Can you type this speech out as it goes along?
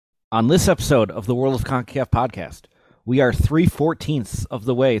On this episode of the World of CONCACAF podcast, we are 3/14ths of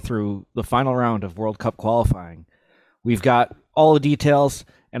the way through the final round of World Cup qualifying. We've got all the details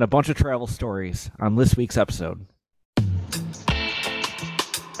and a bunch of travel stories on this week's episode.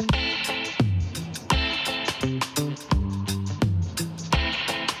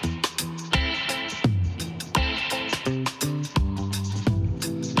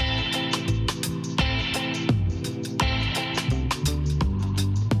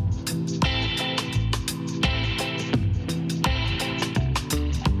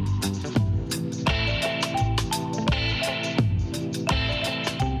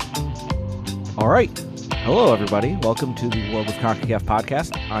 All right. Hello, everybody. Welcome to the World of CONCACAF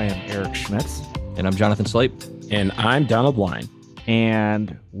podcast. I am Eric Schmitz. And I'm Jonathan Slape. And I'm Donald Wine.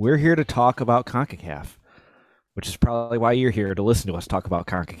 And we're here to talk about CONCACAF, which is probably why you're here, to listen to us talk about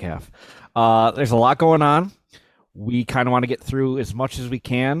CONCACAF. There's a lot going on. We kind of want to get through as much as we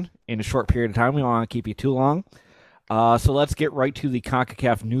can in a short period of time. We don't want to keep you too long. So let's get right to the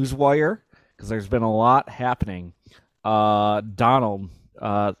CONCACAF news wire, because there's been a lot happening. Donald,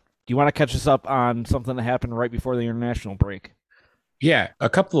 do you want to catch us up on something that happened right before the international break? Yeah, a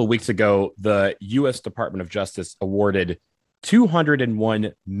couple of weeks ago, the U.S. Department of Justice awarded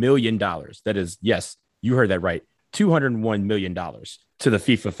 $201 million. That is, yes, you heard that right, $201 million to the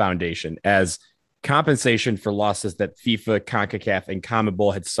FIFA Foundation as compensation for losses that FIFA, CONCACAF, and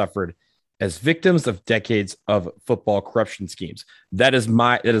CONMEBOL had suffered as victims of decades of football corruption schemes. That is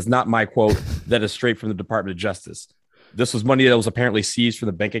not my quote. That is straight from the Department of Justice. This was money that was apparently seized from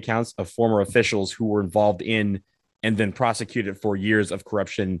the bank accounts of former officials who were involved in and then prosecuted for years of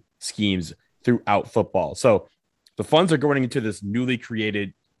corruption schemes throughout football. So the funds are going into this newly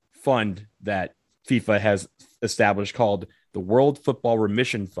created fund that FIFA has established called the World Football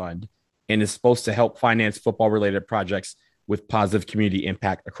Remission Fund, and is supposed to help finance football-related projects with positive community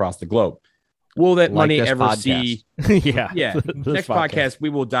impact across the globe. Will that money ever podcast. see? Yeah. Next podcast, we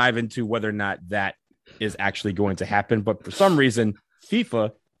will dive into whether or not that is actually going to happen. But for some reason,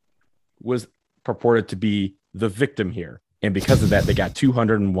 FIFA was purported to be the victim here. And because of that, they got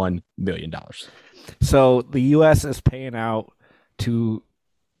 $201 million. So the U.S. is paying out to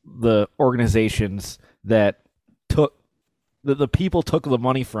the organizations that took the people took the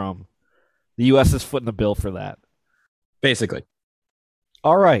money from. The U.S. is footing the bill for that. Basically.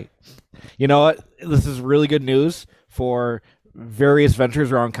 All right. You know what? This is really good news for various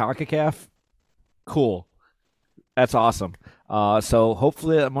ventures around CONCACAF. Cool. That's awesome. So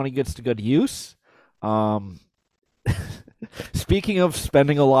hopefully that money gets to good use. Speaking of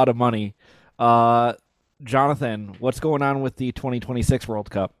spending a lot of money, Jonathan, what's going on with the 2026 World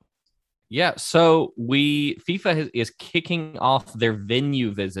Cup? Yeah, so FIFA is kicking off their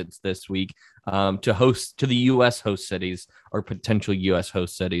venue visits this week to the U.S. host cities or potential U.S.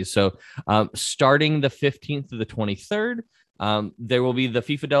 host cities. So starting the 15th to the 23rd, there will be the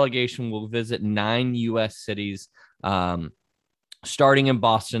FIFA delegation will visit 9 U.S. cities, starting in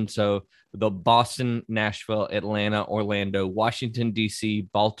Boston. So the Boston, Nashville, Atlanta, Orlando, Washington, D.C.,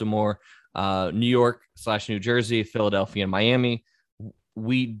 Baltimore, New York/New Jersey, Philadelphia, and Miami.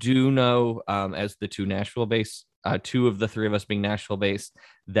 We do know, as the two Nashville based, two of the three of us being Nashville based,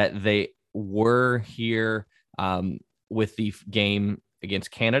 that they were here with the game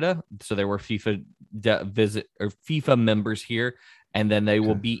against Canada. So there were FIFA members here, and then they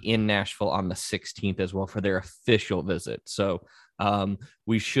will be in Nashville on the 16th as well for their official visit. So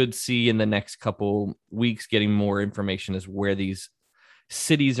we should see in the next couple weeks getting more information as where these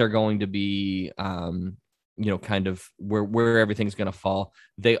cities are going to be, kind of where everything's going to fall.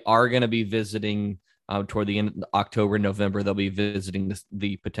 They are going to be visiting toward the end of October, November. They'll be visiting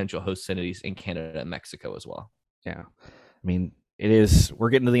the potential host cities in Canada and Mexico as well. Yeah. I mean, we're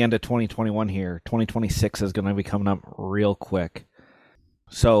getting to the end of 2021 here. 2026 is going to be coming up real quick.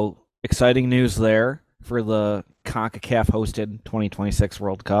 So exciting news there for the CONCACAF hosted 2026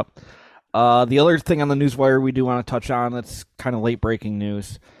 World Cup. The other thing on the newswire we do want to touch on that's kind of late breaking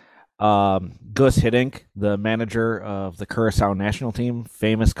news. Guus Hiddink, the manager of the Curaçao national team,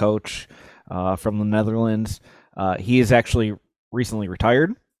 famous coach from the Netherlands, he is actually recently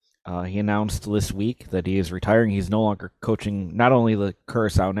retired. He announced this week that he is retiring. He's no longer coaching not only the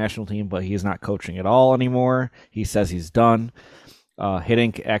Curaçao national team, but he's not coaching at all anymore. He says he's done.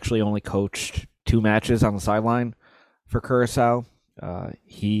 Hiddink actually only coached 2 matches on the sideline for Curaçao.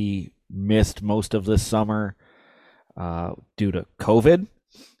 He missed most of this summer due to COVID,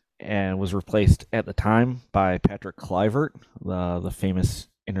 and was replaced at the time by Patrick Kluivert, the famous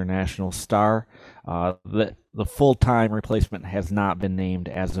international star. The full-time replacement has not been named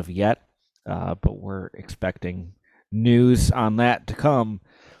as of yet, but we're expecting news on that to come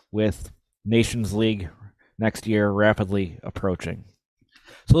with Nations League next year rapidly approaching.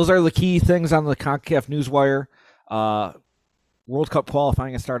 So those are the key things on the CONCACAF Newswire. World Cup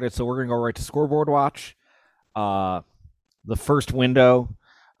qualifying has started, so we're going to go right to scoreboard watch. The first window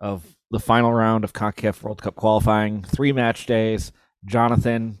of the final round of CONCACAF World Cup qualifying, 3 match days.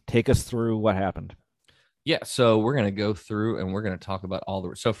 Jonathan, take us through what happened. Yeah, so we're going to go through and we're going to talk about all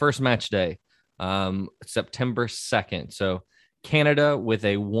the. So first match day, September 2nd. So Canada with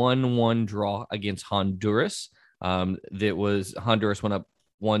a 1-1 draw against Honduras. That was Honduras went up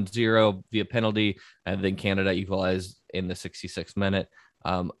 1-0 via penalty, and then Canada equalized in the 66th minute.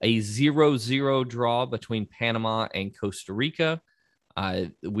 A 0-0 draw between Panama and Costa Rica.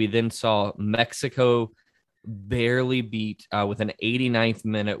 We then saw Mexico barely beat with an 89th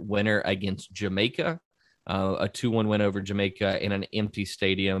minute winner against Jamaica, a 2-1 win over Jamaica in an empty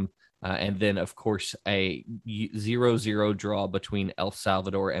stadium. And then, of course, a 0-0 draw between El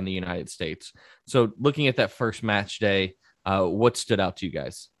Salvador and the United States. So looking at that first match day, what stood out to you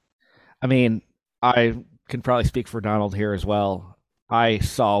guys? I mean, I can probably speak for Donald here as well. I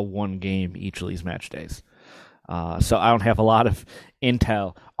saw one game each of these match days. So I don't have a lot of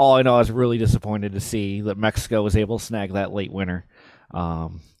intel. All I know, I was really disappointed to see that Mexico was able to snag that late winner,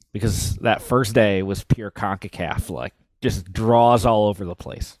 because that first day was pure CONCACAF, like just draws all over the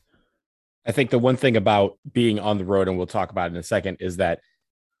place. I think the one thing about being on the road, and we'll talk about it in a second, is that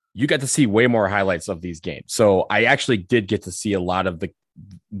you got to see way more highlights of these games. So I actually did get to see a lot of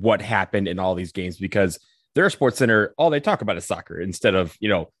what happened in all these games, because their Sports Center, all they talk about is soccer instead of,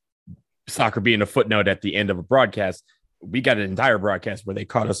 soccer being a footnote at the end of a broadcast. We got an entire broadcast where they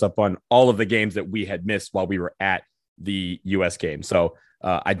caught us up on all of the games that we had missed while we were at the U.S. game. So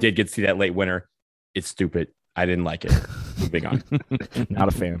I did get to see that late winner. It's stupid. I didn't like it. Moving on. Not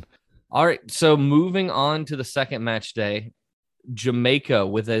a fan. All right. So moving on to the second match day, Jamaica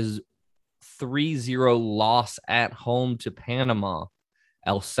with a 3-0 loss at home to Panama.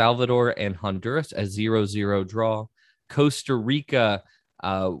 El Salvador and Honduras a 0-0 draw. Costa Rica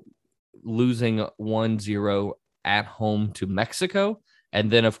losing 1-0 at home to Mexico. And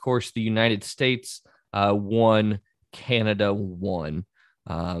then, of course, the United States won, Canada won.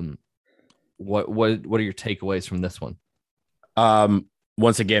 What are your takeaways from this one?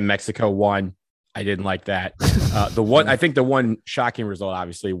 Once again, Mexico won. I didn't like that. I think the one shocking result,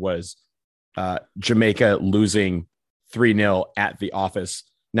 obviously, was Jamaica losing 3-0 at the Office.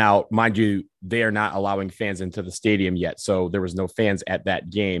 Now, mind you, they are not allowing fans into the stadium yet, so there was no fans at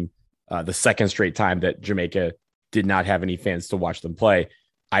that game. The second straight time that Jamaica did not have any fans to watch them play.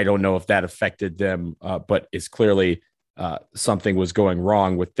 I don't know if that affected them, but it's clearly something was going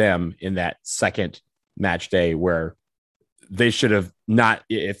wrong with them in that second match day, where they should have not,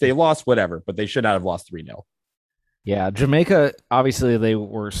 if they lost, whatever, but they should not have lost 3-0. Yeah, Jamaica, obviously they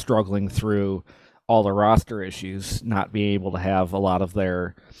were struggling through all the roster issues, not being able to have a lot of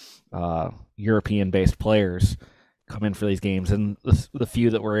their European-based players come in for these games. And the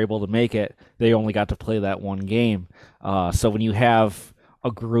few that were able to make it, they only got to play that one game. So when you have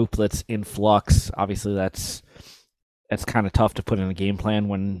a group that's in flux, obviously that's kind of tough to put in a game plan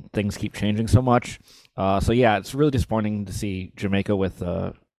when things keep changing so much. So yeah, it's really disappointing to see Jamaica with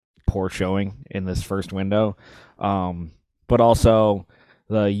a poor showing in this first window. But also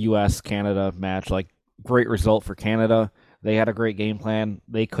the U.S.-Canada match, like, great result for Canada. They had a great game plan.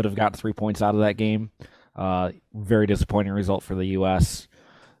 They could have got 3 points out of that game. Very disappointing result for the U.S.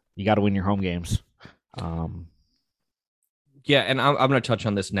 You got to win your home games. Yeah, and I'm going to touch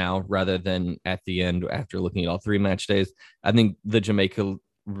on this now rather than at the end after looking at all 3 match days. I think the Jamaica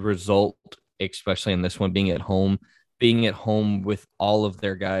result, especially in this one, being at home with all of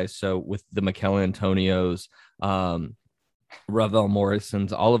their guys, so with the Mikel Antonios, Ravel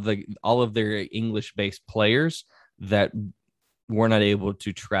Morrisons, all of their English-based players that were not able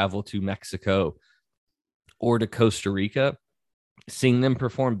to travel to Mexico or to Costa Rica, seeing them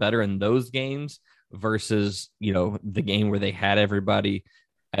perform better in those games versus, the game where they had everybody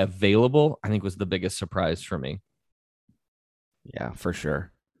available, I think was the biggest surprise for me. Yeah, for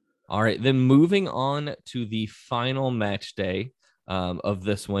sure. All right, then moving on to the final match day of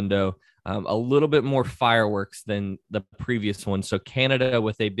this window, a little bit more fireworks than the previous one. So Canada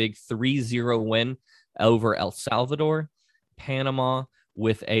with a big 3-0 win over El Salvador. Panama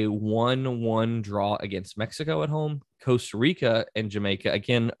with a 1-1 draw against Mexico at home. Costa Rica and Jamaica,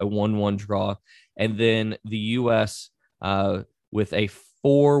 again, a 1-1 draw. And then the U.S. With a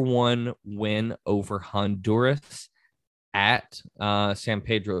 4-1 win over Honduras at San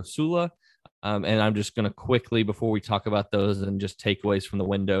Pedro Sula. And I'm just going to quickly, before we talk about those and just takeaways from the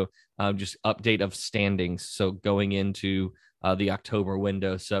window, just update of standings. So going into the October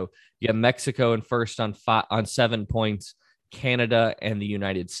window. So you have Mexico in first on 7 points, Canada and the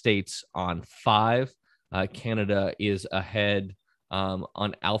United States on 5. Canada is ahead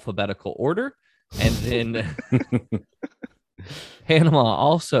on alphabetical order. And then Panama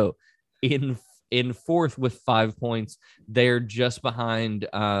also in fourth with 5 points. They're just behind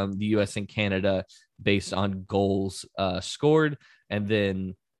the U.S. and Canada based on goals scored. And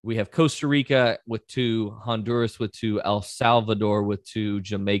then we have Costa Rica with 2, Honduras with 2, El Salvador with 2,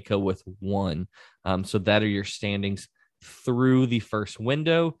 Jamaica with 1. So that are your standings through the first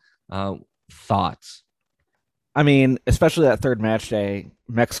window. Thoughts? I mean, especially that third match day,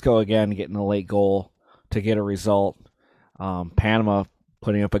 Mexico again getting a late goal to get a result. Panama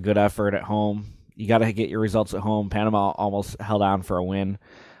putting up a good effort at home. You got to get your results at home. Panama almost held on for a win.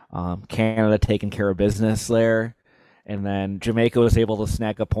 Canada taking care of business there. And then Jamaica was able to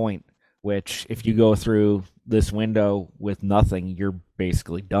snag a point, which if you go through this window with nothing, you're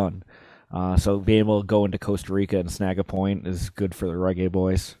basically done. So being able to go into Costa Rica and snag a point is good for the Reggae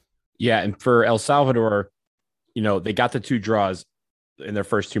Boys. Yeah, and for El Salvador, they got the 2 draws in their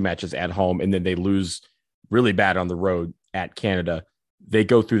first 2 matches at home, and then they lose really bad on the road at Canada. They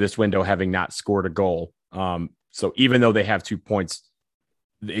go through this window having not scored a goal. So even though they have 2 points,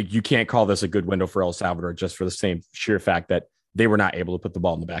 you can't call this a good window for El Salvador just for the same sheer fact that they were not able to put the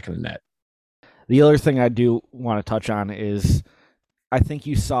ball in the back of the net. The other thing I do want to touch on is I think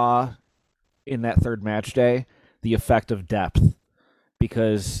you saw in that third match day the effect of depth,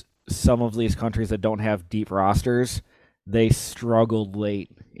 because some of these countries that don't have deep rosters, they struggled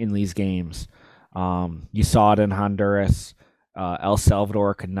late in these games. You saw it in Honduras. El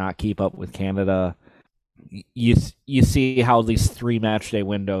Salvador could not keep up with Canada. You see how these 3 match day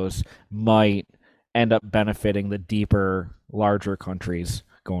windows might end up benefiting the deeper, larger countries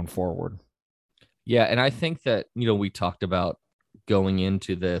going forward. Yeah, and I think that, we talked about going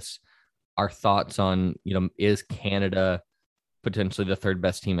into this, our thoughts on, is Canada potentially the third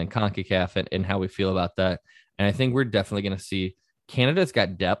best team in CONCACAF and how we feel about that. And I think we're definitely going to see Canada's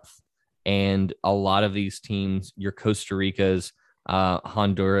got depth, and a lot of these teams, your Costa Ricas,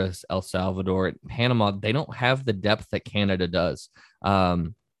 Honduras, El Salvador, Panama, they don't have the depth that Canada does.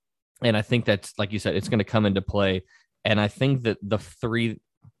 And I think that's, like you said, it's going to come into play. And I think that the 3,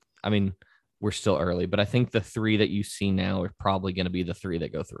 I mean, we're still early, but I think the 3 that you see now are probably going to be the 3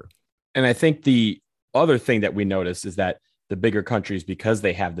 that go through. And I think the other thing that we noticed is that the bigger countries, because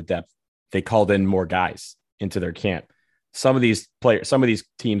they have the depth, they called in more guys into their camp. Some of these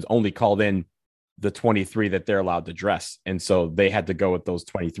teams only called in the 23 that they're allowed to dress. And so they had to go with those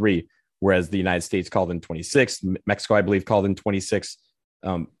 23, whereas the United States called in 26. Mexico, I believe, called in 26.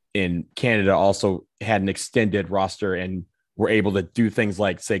 In Canada also had an extended roster and were able to do things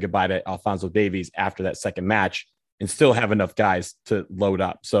like say goodbye to Alphonso Davies after that second match and still have enough guys to load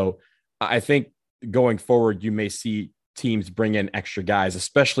up. So I think going forward, you may see teams bring in extra guys,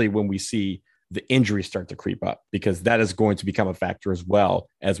 especially when we see the injuries start to creep up, because that is going to become a factor as well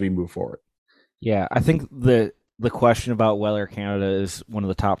as we move forward. Yeah, I think the question about whether Canada is one of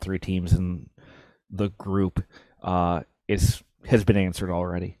the top 3 teams in the group has been answered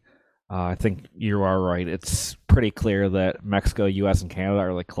already. I think you are right. It's pretty clear that Mexico, U.S., and Canada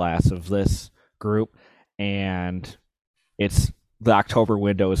are the class of this group, and the October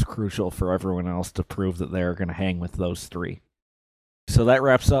window is crucial for everyone else to prove that they're going to hang with those 3. So that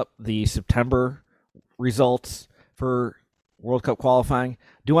wraps up the September results for World Cup qualifying.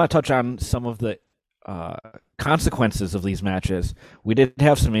 I do want to touch on some of the consequences of these matches. We did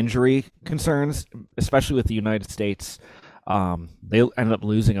have some injury concerns, especially with the United States. They ended up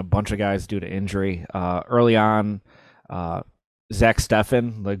losing a bunch of guys due to injury. Early on, Zach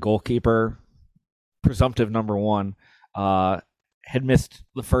Steffen, the goalkeeper, presumptive number 1, had missed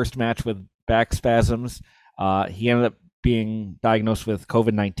the first match with back spasms. He ended up being diagnosed with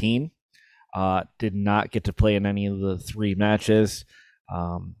COVID-19. Did not get to play in any of the 3 matches.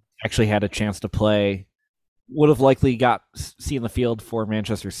 Actually had a chance to play. Would have likely got seen the field for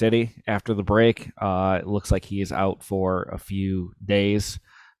Manchester City after the break. It looks like he is out for a few days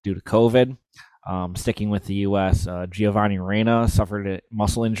due to COVID. Sticking with the U.S., Giovanni Reyna suffered a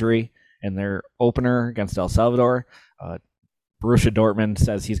muscle injury in their opener against El Salvador. Borussia Dortmund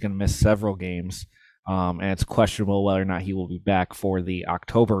says he's going to miss several games, and it's questionable whether or not he will be back for the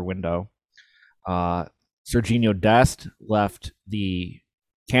October window. Serginho Dest left the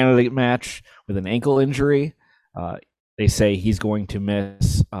Canada match with an ankle injury. They say he's going to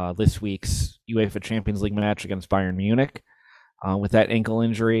miss this week's UEFA Champions League match against Bayern Munich with that ankle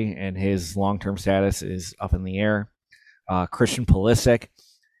injury, and his long-term status is up in the air. Christian Pulisic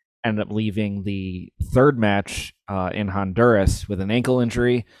ended up leaving the third match in Honduras with an ankle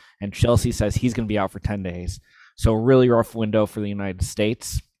injury, and Chelsea says he's going to be out for 10 days. So really rough window for the United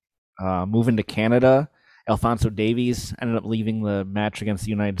States. Moving to Canada, Alphonso Davies ended up leaving the match against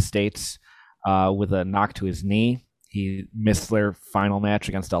the United States with a knock to his knee. He missed their final match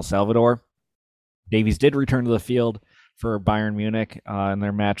against El Salvador. Davies did return to the field for Bayern Munich in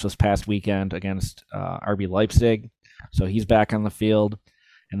their match this past weekend against RB Leipzig. So he's back on the field.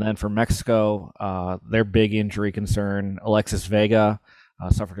 And then for Mexico, their big injury concern, Alexis Vega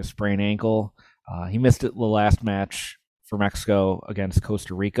suffered a sprained ankle. He missed it the last match for Mexico against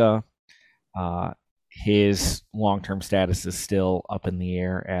Costa Rica. His long-term status is still up in the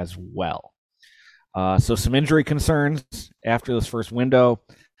air as well. So some injury concerns after this first window.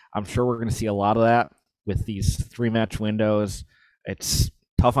 I'm sure we're going to see a lot of that with these 3-match windows. It's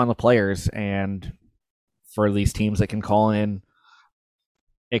tough on the players, and for these teams that can call in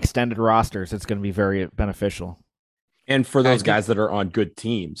extended rosters, it's going to be very beneficial. And for those guys that are on good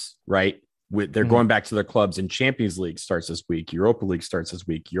teams, right? They're going back to their clubs, and Champions League starts this week. Europa League starts this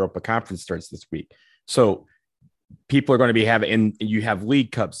week. Europa Conference starts this week. So people are going to be having, and you have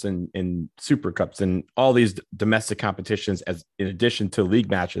League Cups and Super Cups and all these domestic competitions as in addition to league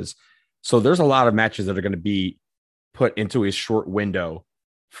matches. So there's a lot of matches that are going to be put into a short window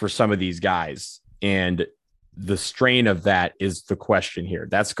for some of these guys. And the strain of that is the question here.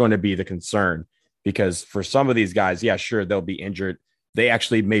 That's going to be the concern, because for some of these guys, yeah, sure, they'll be injured. They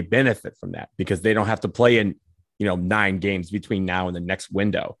actually may benefit from that because they don't have to play in, 9 games between now and the next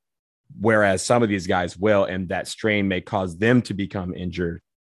window. Whereas some of these guys will, and that strain may cause them to become injured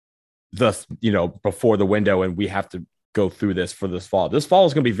before the window. And we have to go through this for this fall. This fall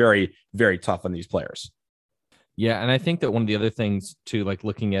is going to be very, very tough on these players. Yeah. And I think that one of the other things too, like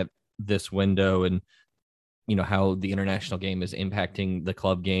looking at this window and, how the international game is impacting the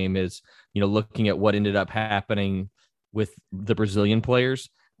club game is, looking at what ended up happening with the Brazilian players.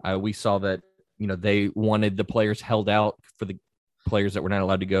 We saw that, they wanted the players held out for the players that were not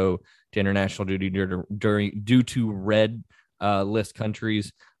allowed to go to international duty due to red list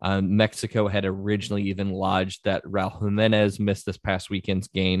countries. Mexico had originally even lodged that Raul Jimenez missed this past weekend's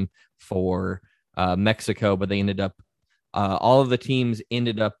game for Mexico, but they ended up, all of the teams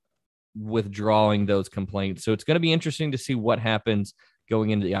ended up withdrawing those complaints. So it's going to be interesting to see what happens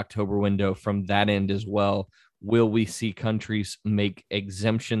going into the October window from that end as well. Will we see countries make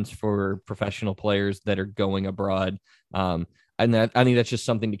exemptions for professional players that are going abroad? And I think that's just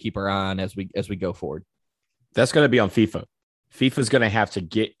something to keep our eye on as we go forward. That's going to be on FIFA. FIFA's going to have to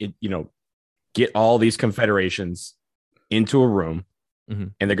get all these confederations into a room,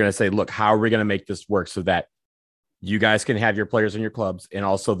 and they're going to say, look, how are we going to make this work so that you guys can have your players in your clubs, and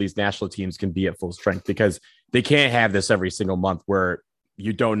also these national teams can be at full strength, because they can't have this every single month where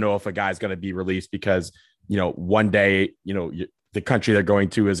you don't know if a guy's going to be released because, one day, the country they're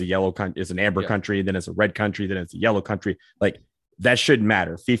going to is is an amber country, then it's a red country, then it's a yellow country. Like, that shouldn't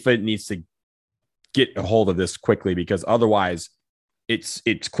matter. FIFA needs to get a hold of this quickly, because otherwise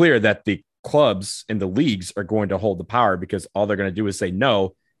it's clear that the clubs and the leagues are going to hold the power, because all they're going to do is say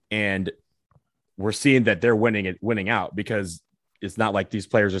no. And we're seeing that they're winning out, because it's not like these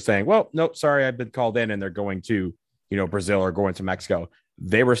players are saying, well, no, sorry, I've been called in, and they're going to, Brazil or going to Mexico.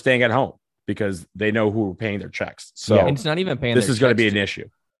 They were staying at home because they know who are paying their checks. So and it's not even paying. This is going to be an issue.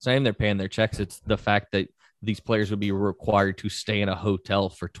 It's not even they're paying their checks. It's the fact that these players would be required to stay in a hotel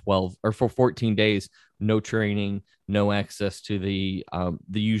for 14 days, no training, no access to the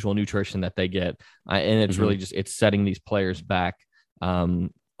usual nutrition that they get. And it's really just, it's setting these players back a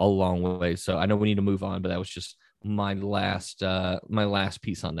long way. So I know we need to move on, but that was just my last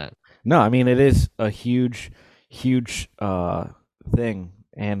piece on that. No, I mean, it is a huge thing.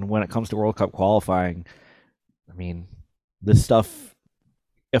 And when it comes to World Cup qualifying, I mean, this stuff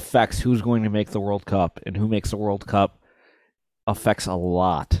affects who's going to make the World Cup, and who makes the World Cup affects a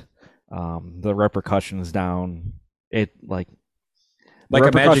lot. The repercussions down it like the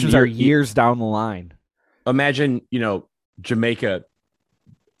repercussions are years down the line. Imagine, Jamaica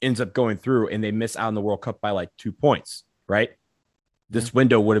ends up going through and they miss out on the World Cup by like 2 points, right? This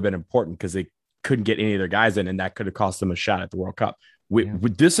window would have been important because they couldn't get any of their guys in, and that could have cost them a shot at the World Cup.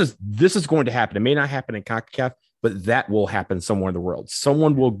 This is going to happen. It may not happen in CONCACAF, but that will happen somewhere in the world.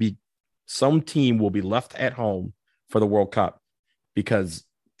 Some team will be left at home for the World Cup because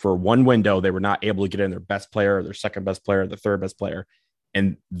for one window, they were not able to get in their best player, or their second best player, or their third best player.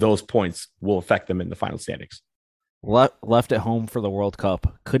 And those points will affect them in the final standings. Left at home for the World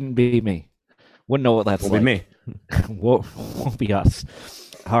Cup. Couldn't be me. Wouldn't know what that's like. Won't be me. Won't be us.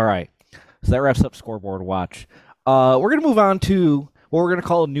 All right. So that wraps up Scoreboard Watch. We're going to move on to what we're going to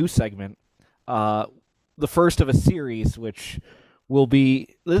call a new segment, the first of a series, which will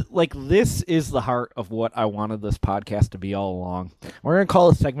be like this is the heart of what I wanted this podcast to be all along. We're going to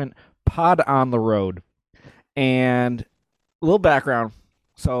call the segment Pod on the Road. And a little background.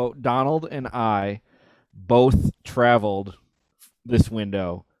 So Donald and I both traveled this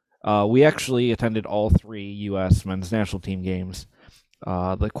window. We actually attended all 3 U.S. men's national team games,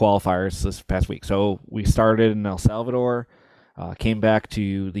 the qualifiers this past week. So we started in El Salvador, came back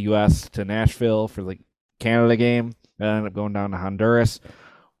to the U.S. to Nashville for the Canada game, and ended up going down to Honduras.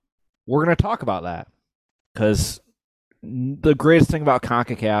 We're going to talk about that because the greatest thing about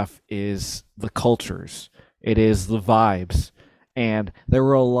CONCACAF is the cultures. It is the vibes, and there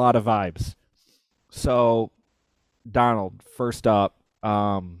were a lot of vibes. So, Donald, first up,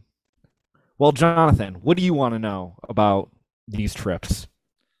 Jonathan, what do you want to know about these trips?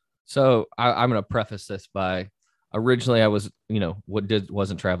 So I'm going to preface this by originally I was,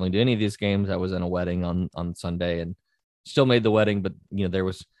 wasn't traveling to any of these games. I was in a wedding on Sunday and still made the wedding, but there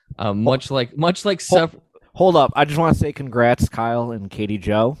was much like Hold up. I just want to say congrats, Kyle and Katie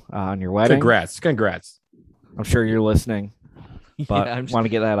Joe, on your wedding. Congrats. I'm sure you're listening, but I want to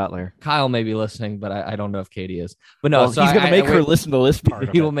get that out there. Kyle may be listening, but I don't know if Katie is. But no, so he's going to make her listen to this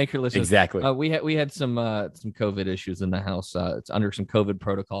part. He will make her listen. Exactly. We had some COVID issues in the house. It's under some COVID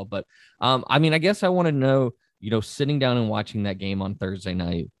protocol, but I guess I want to know, sitting down and watching that game on Thursday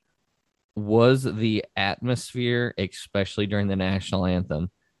night, was the atmosphere, especially during the national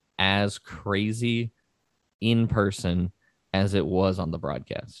anthem, as crazy in person as it was on the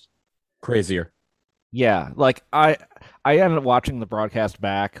broadcast? Crazier. Yeah, like I ended up watching the broadcast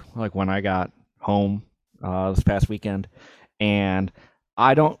back like when I got home this past weekend, and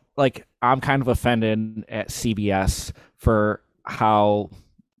I'm kind of offended at CBS for how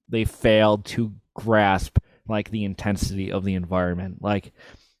they failed to grasp like the intensity of the environment, like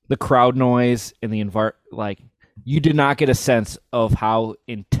the crowd noise and the like you did not get a sense of how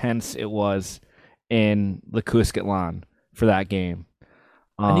intense it was in the Cuscatlán for that game.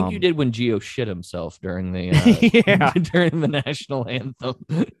 I think you did when Gio shit himself during the during the national anthem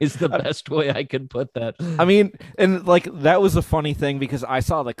is the best way I could put that. I mean, and like that was a funny thing because I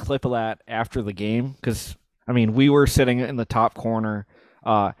saw the clip of that after the game because we were sitting in the top corner.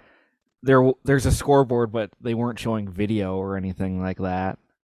 There's a scoreboard, but they weren't showing video or anything like that.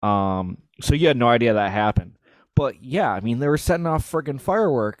 So you had no idea that happened. But yeah, they were setting off friggin'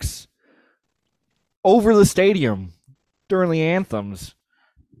 fireworks over the stadium during the anthems.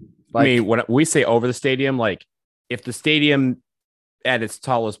 When we say over the stadium, like if the stadium at its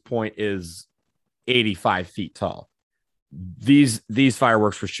tallest point is 85 feet tall, these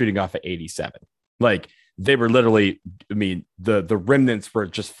fireworks were shooting off at 87. Like they were literally, the remnants were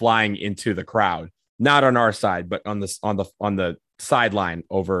just flying into the crowd, not on our side, but on the sideline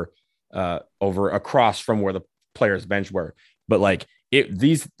over across from where the players' bench were. But like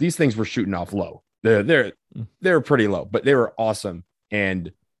these things were shooting off low. They're pretty low, but they were awesome.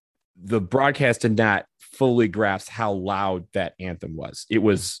 And the broadcast did not fully grasp how loud that anthem was. It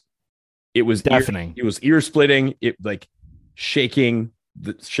was deafening. It was ear splitting. It like shaking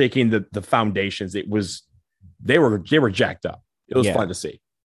the foundations. They were jacked up. It was fun to see.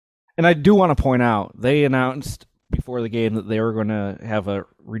 And I do want to point out, they announced before the game that they were going to have a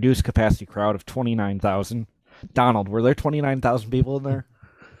reduced capacity crowd of 29,000. Donald, were there 29,000 people in there?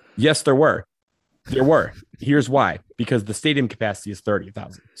 Yes, there were. There were. Here's why. Because the stadium capacity is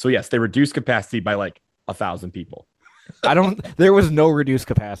 30,000. So yes, they reduced capacity by like 1,000 people. There was no reduced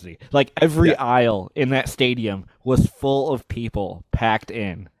capacity. Like every aisle in that stadium was full of people packed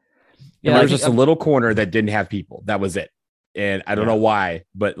in. Yeah, there was just a little corner that didn't have people. That was it. And I don't know why,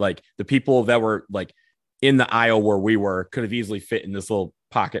 but like the people that were like in the aisle where we were could have easily fit in this little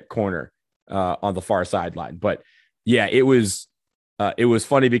pocket corner on the far sideline. But yeah, it was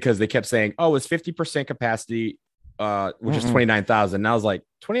funny because they kept saying, "Oh, it's 50% capacity, which is 29,000." And I was like,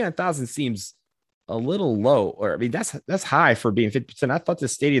 29,000 seems a little low, or that's high for being 50%. I thought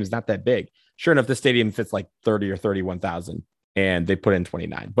this stadium is not that big. Sure enough, the stadium fits like 30 or 31,000, and they put in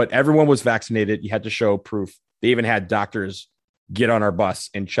 29. But everyone was vaccinated. You had to show proof. They even had doctors get on our bus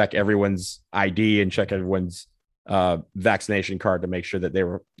and check everyone's ID and check everyone's vaccination card to make sure that they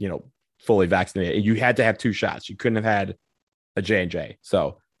were, fully vaccinated. And you had to have 2 shots. You couldn't have had a J&J.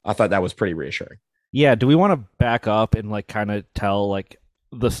 So I thought that was pretty reassuring. Yeah. Do we want to back up and like kind of tell like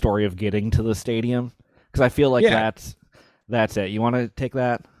the story of getting to the stadium? Because I feel like that's it. You want to take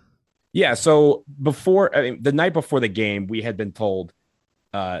that? Yeah. So the night before the game, we had been told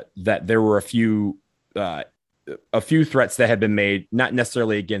that there were a few a few threats that had been made, not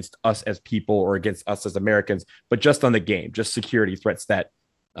necessarily against us as people or against us as Americans, but just on the game, just security threats that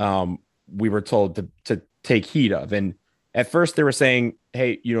we were told to take heed of. And at first they were saying,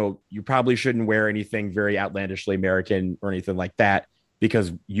 hey, you probably shouldn't wear anything very outlandishly American or anything like that,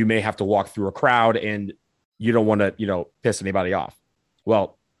 because you may have to walk through a crowd and you don't want to, piss anybody off.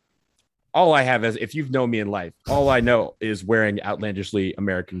 Well, all I have is, if you've known me in life, all I know is wearing outlandishly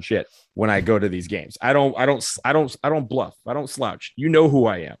American shit when I go to these games. I don't bluff. I don't slouch. You know who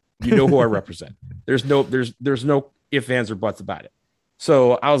I am. You know who I represent. There's no ifs, ands, or buts about it.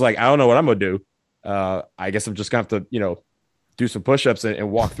 So I was like, I don't know what I'm gonna do. I guess I'm just gonna have to, do some push-ups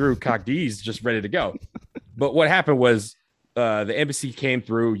and walk through cock D's just ready to go. But what happened was the embassy came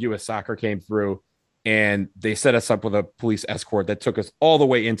through, US Soccer came through, and they set us up with a police escort that took us all the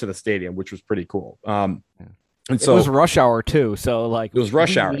way into the stadium, which was pretty cool. And so it was rush hour too. So like it was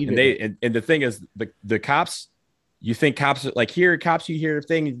rush hour. And the thing is, the cops, you think cops are like, here, cops, you hear a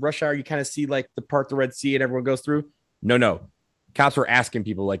thing, rush hour, you kind of see like the part the Red Sea and everyone goes through. No. Cops were asking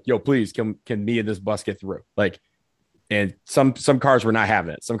people like, yo, please, can me and this bus get through? Like, and some cars were not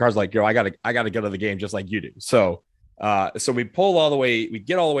having it. Some cars like, yo, I gotta go to the game just like you do. So we pull all the way, we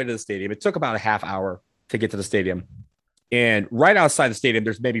get all the way to the stadium. It took about a half hour to get to the stadium. And right outside the stadium,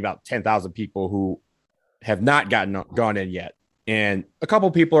 there's maybe about 10,000 people who have not gone in yet. And a couple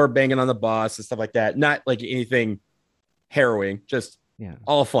people are banging on the bus and stuff like that. Not like anything harrowing, just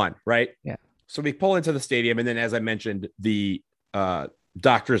all fun, right? Yeah. So we pull into the stadium. And then, as I mentioned, the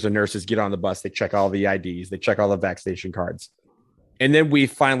doctors and nurses get on the bus. They check all the IDs. They check all the vaccination cards. And then we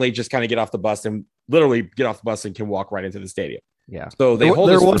finally just kind of get off the bus and literally get off the bus and can walk right into the stadium. Yeah. So there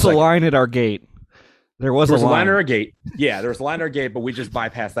was a line at our gate. There was a line at our gate. Yeah, there was a line at our gate, but we just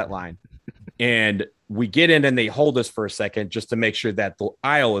bypassed that line. And we get in and they hold us for a second just to make sure that the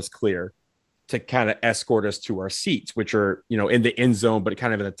aisle is clear to kind of escort us to our seats, which are, in the end zone, but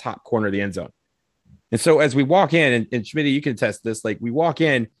kind of in the top corner of the end zone. And so as we walk in, and Schmitty, you can test this, like we walk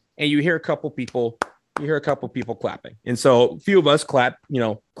in and you hear a couple people clapping. And so a few of us clap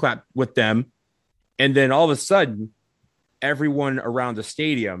with them. And then all of a sudden, everyone around the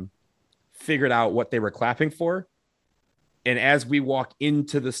stadium figured out what they were clapping for. And as we walk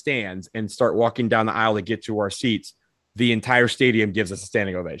into the stands and start walking down the aisle to get to our seats, the entire stadium gives us a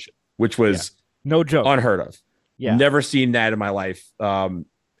standing ovation, which was no joke, unheard of. Yeah. Never seen that in my life.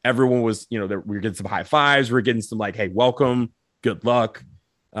 Everyone was, we were getting some high fives. We were getting some like, hey, welcome, good luck.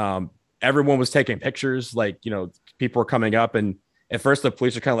 Everyone was taking pictures. Like, people were coming up, and at first the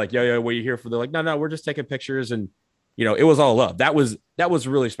police are kind of like, yo, what are you here for? They're like, no, we're just taking pictures. And, it was all love. That was a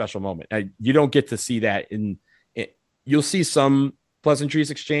really special moment. You don't get to see that you'll see some pleasantries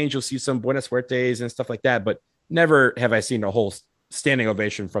exchange. You'll see some buenas suertes and stuff like that, but never have I seen a whole standing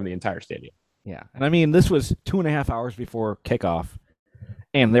ovation from the entire stadium. Yeah. And I mean, this was 2.5 hours before kickoff,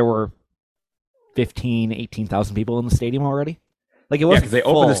 and there were 18,000 people in the stadium already. Like it was because they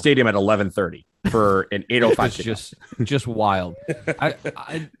opened the stadium at 11:30 for an 8:05. just wild.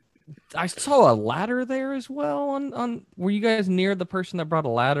 I saw a ladder there as well. On were you guys near the person that brought a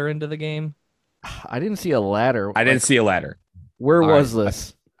ladder into the game? I didn't see a ladder. I didn't see a ladder. Where was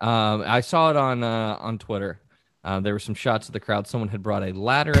this? I saw it on Twitter. There were some shots of the crowd. Someone had brought a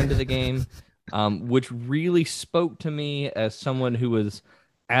ladder into the game, which really spoke to me as someone who was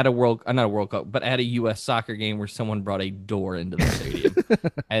at not a World Cup, but at a U.S. soccer game where someone brought a door into the stadium.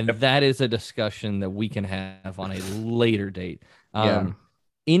 And that is a discussion that we can have on a later date.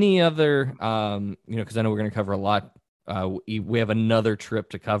 Any other, because I know we're going to cover a lot. We have another trip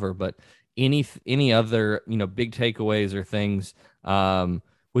to cover, but any other, big takeaways or things?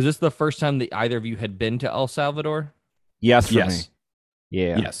 Was this the first time that either of you had been to El Salvador? Yes, for me.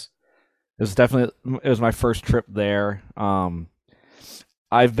 Yeah. Yes. It was my first trip there.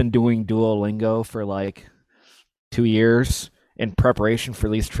 I've been doing Duolingo for like 2 years in preparation for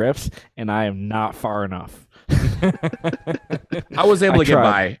these trips, and I am not far enough. I was able to get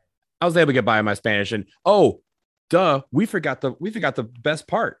by. I was able to get by in my Spanish, and we forgot the best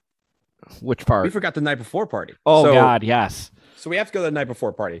part. Which part? We forgot the night before party. Oh, God, yes. So we have to go to the night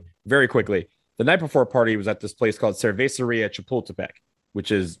before party very quickly. The night before party was at this place called Cerveceria Chapultepec, which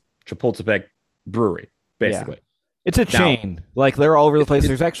is Chapultepec Brewery, basically. Yeah. It's a chain. Like, they're all over the place.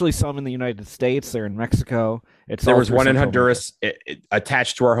 There's actually some in the United States. They're in Mexico. There was one in Honduras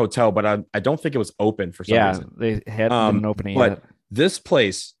attached to our hotel, but I don't think it was open for some reason. Yeah, they hadn't been opening yet. But this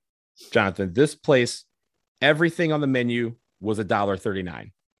place, Jonathan, everything on the menu was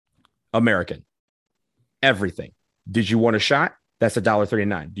 $1.39. American. Everything. Did you want a shot? That's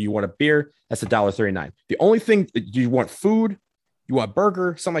 $1.39. Do you want a beer? That's $1.39. The only thing, do you want food? You want a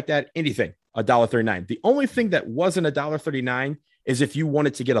burger? Something like that? Anything. $1.39. The only thing that wasn't $1.39 is if you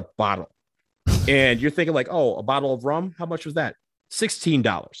wanted to get a bottle. And you're thinking like, oh, a bottle of rum, how much was that?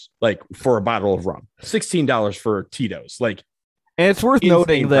 $16, like for a bottle of rum. $16 for Tito's. Like, and it's worth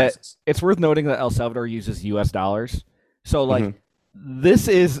noting that prices. El Salvador uses US dollars. So like this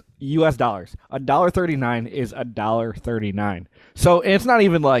is US dollars. $1.39 is $1.39. So it's not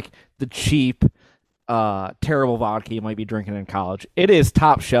even like the cheap terrible vodka you might be drinking in college. It is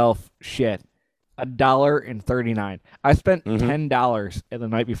top shelf shit. $1.39. I spent $10 at the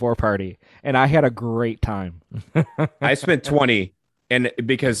night before party, and I had a great time. I spent $20, and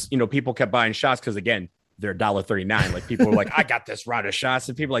because people kept buying shots because again they're $1.39. Like people were like, I got this round of shots,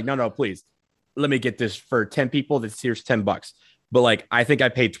 and people were like, no, please, let me get this for 10 people. Here's $10. But like I think I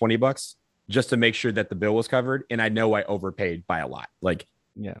paid $20 just to make sure that the bill was covered, and I know I overpaid by a lot. Like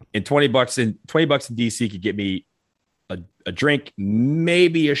and $20 in DC could get me a drink,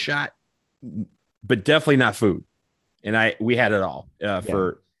 maybe a shot, but definitely not food. And we had it all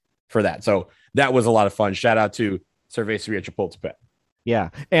for that. So that was a lot of fun. Shout out to Cerveceria Chapultepec. Yeah.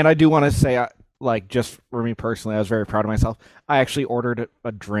 And I do want to say, just for me personally, I was very proud of myself. I actually ordered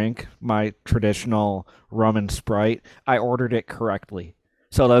a drink, my traditional rum and Sprite. I ordered it correctly.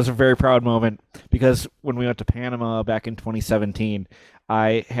 So that was a very proud moment because when we went to Panama back in 2017,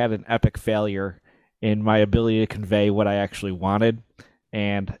 I had an epic failure in my ability to convey what I actually wanted.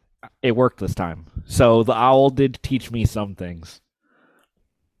 And it worked this time. So the owl did teach me some things.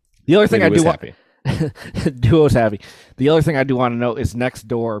 The other thing I do want Duo's happy. The other thing I do want to know is next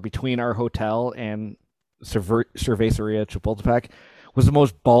door between our hotel and Cerveceria Chapultepec was the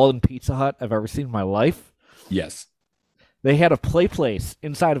most ballin' Pizza Hut I've ever seen in my life. Yes. They had a place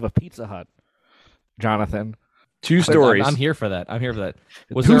inside of a Pizza Hut. Jonathan. 2 stories. I'm here for that.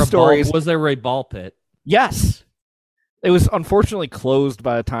 Was there a ball pit? Yes. It was unfortunately closed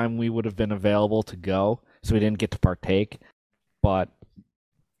by the time we would have been available to go, so we didn't get to partake.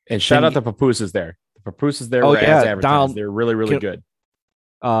 And shout out the pupusas there. The pupusas there were as advertised. Donald, they're really, really good.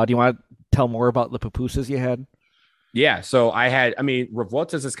 Do you want to tell more about the pupusas you had? Yeah, so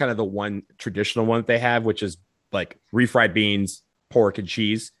revueltas is kind of the one traditional one that they have, which is like refried beans, pork, and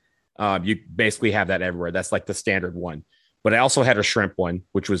cheese. You basically have that everywhere. That's like the standard one. But I also had a shrimp one,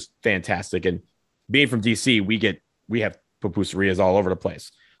 which was fantastic. And being from DC, we have pupuserias all over the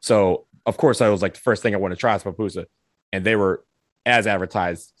place. So of course I was like, the first thing I want to try is pupusa. And they were, as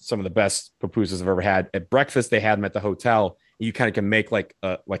advertised, some of the best pupusas I've ever had. At breakfast, they had them at the hotel. You kind of can make like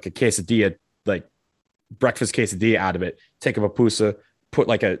a quesadilla, like breakfast quesadilla out of it. Take a pupusa, put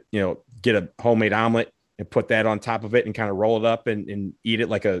get a homemade omelet and put that on top of it and kind of roll it up and eat it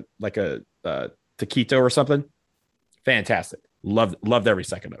like a taquito or something. Fantastic. Loved every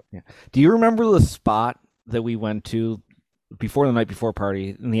second of it. Yeah. Do you remember the spot that we went to before the night before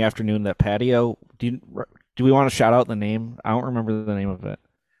party in the afternoon, that patio? Do we want to shout out the name? I don't remember the name of it.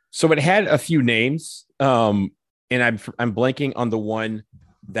 So it had a few names, and I'm blanking on the one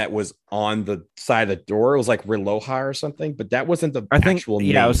that was on the side of the door. It was like Riloja or something, but that wasn't the actual name.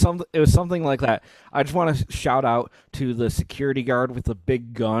 Yeah, it was something like that. I just want to shout out to the security guard with the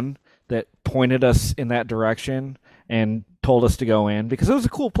big gun that pointed us in that direction and told us to go in because it was a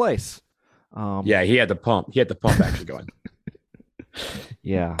cool place. Yeah, he had the pump. Actually going.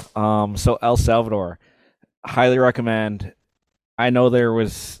 Yeah. So El Salvador, highly recommend. I know there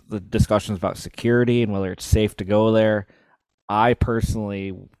was the discussions about security and whether it's safe to go there. I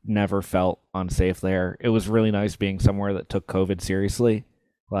personally never felt unsafe there. It was really nice being somewhere that took COVID seriously.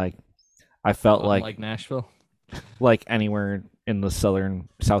 Like, I felt like Nashville, like anywhere in the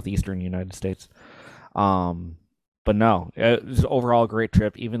southeastern United States. But no, it was overall a great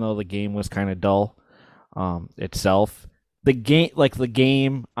trip, even though the game was kind of dull itself. The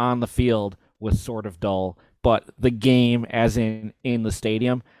game on the field was sort of dull, but the game, as in the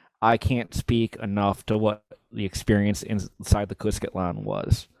stadium, I can't speak enough to what the experience inside the Cuscatlán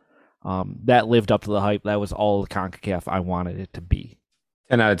was. That lived up to the hype. That was all the CONCACAF I wanted it to be.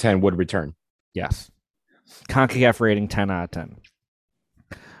 10 out of 10 would return. Yes. CONCACAF rating 10 out of 10.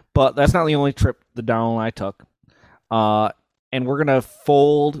 But that's not the only trip the Donald and I took. And we're going to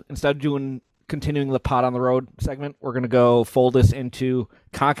fold, instead of continuing the Pot on the Road segment, we're going to go fold this into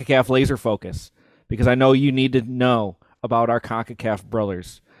CONCACAF Laser Focus, because I know you need to know about our CONCACAF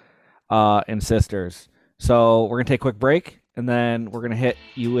brothers and sisters. So we're going to take a quick break, and then we're going to hit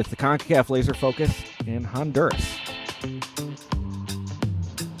you with the CONCACAF Laser Focus in Honduras.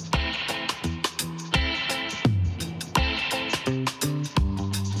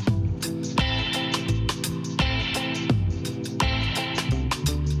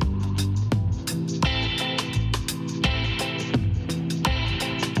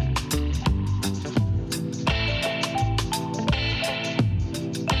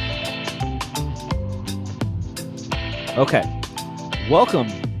 Okay. Welcome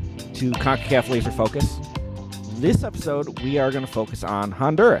to CONCACAF Laser Focus. This episode, we are going to focus on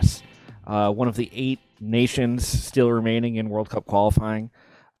Honduras, one of the 8 nations still remaining in World Cup qualifying.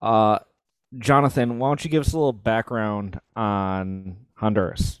 Jonathan, why don't you give us a little background on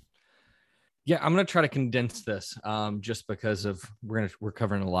Honduras? Yeah, I'm gonna try to condense this, just because of we're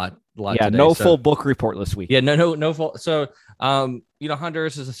covering a lot Yeah, today. no full book report this week. Yeah, no full. So,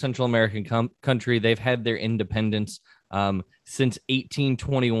 Honduras is a Central American country. They've had their independence since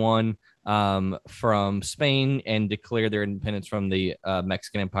 1821 from Spain, and declared their independence from the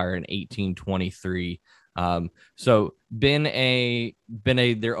Mexican Empire in 1823. So been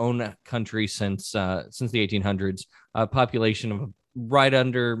their own country since the 1800s. Population of right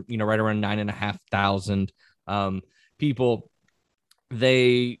around 9,500 people.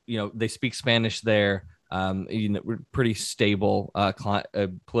 They speak Spanish there. Pretty stable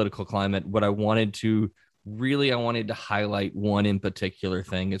political climate. What I wanted to highlight one in particular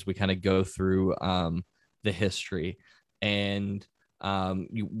thing as we kind of go through the history. And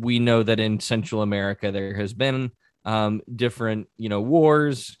we know that in Central America there has been different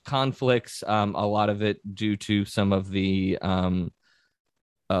wars, conflicts, a lot of it due to some of the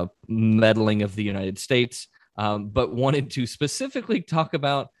meddling of the United States, but wanted to specifically talk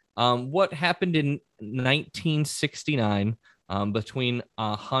about what happened in 1969 between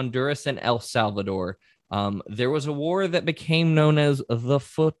Honduras and El Salvador. There was a war that became known as the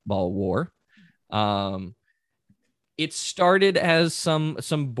Football War. It started as some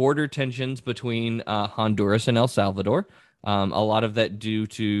border tensions between Honduras and El Salvador. A lot of that due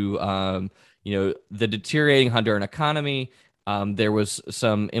to the deteriorating Honduran economy. There was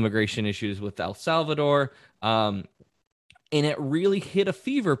some immigration issues with El Salvador, and it really hit a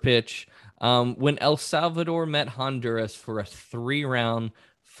fever pitch when El Salvador met Honduras for a 3-round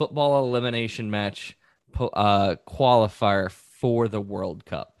football elimination match qualifier for the World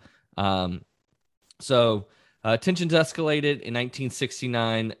Cup. So tensions escalated. In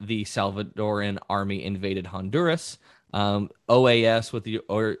 1969, the Salvadoran army invaded Honduras. OAS, with the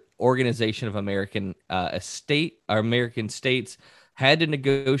Organization of American States, had to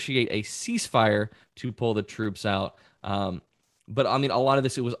negotiate a ceasefire to pull the troops out. But I mean, a lot of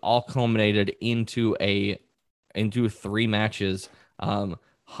this, it was all culminated into 3 matches.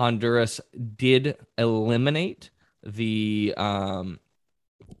 Honduras did eliminate the El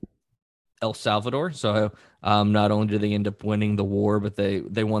Salvador. So not only did they end up winning the war, but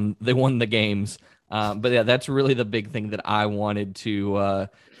they won the games. But yeah, that's really the big thing that I wanted to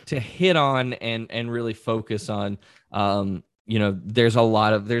hit on and really focus on. There's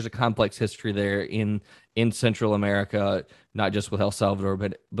a complex history there in Central America, not just with El Salvador,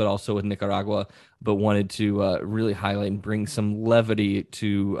 but also with Nicaragua. But wanted to really highlight and bring some levity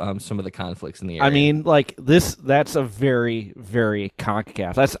to some of the conflicts in the area. I mean, like that's a very, very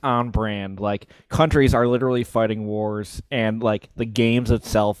CONCACAF. That's on brand. Like, countries are literally fighting wars, and like the games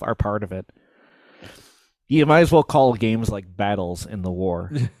itself are part of it. You might as well call games like battles in the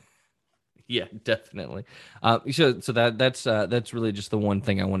war. Yeah, definitely. So that's really just the one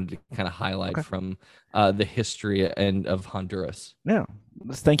thing I wanted to kind of highlight from the history of Honduras. Yeah,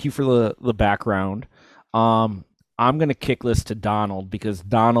 thank you for the background. I'm going to kick this to Donald because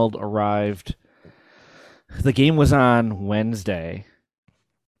Donald arrived. The game was on Wednesday.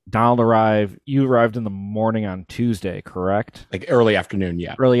 You arrived in the morning on Tuesday, correct? Like early afternoon,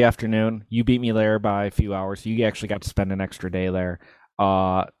 yeah. Early afternoon. You beat me there by a few hours. So you actually got to spend an extra day there.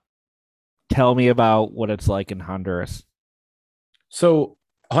 Tell me about what it's like in Honduras. So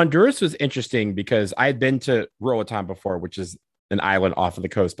Honduras was interesting because I had been to Roatan before, which is an island off of the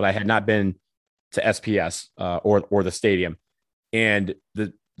coast, but I had not been to SPS or the stadium. And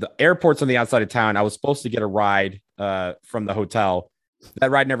the airport's on the outside of town. I was supposed to get a ride from the hotel.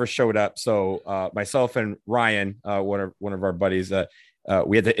 That ride never showed up. So myself and Ryan, one of our buddies,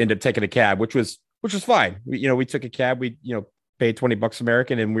 we had to end up taking a cab, which was fine. We took a cab. We paid $20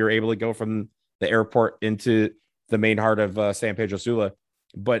 American, and we were able to go from the airport into the main heart of San Pedro Sula.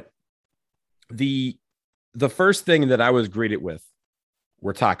 But the first thing that I was greeted with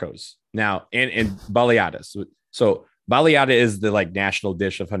were tacos now and baleadas. So baleada is the national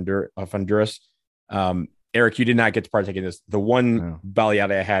dish of Honduras. Eric, you did not get to partake in this. The one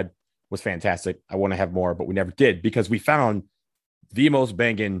baleada I had was fantastic. I want to have more, but we never did because we found the most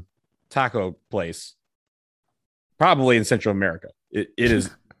banging taco place probably in Central America. It is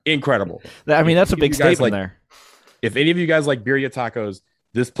incredible. I mean, that's a big statement there. If any of you guys like birria tacos,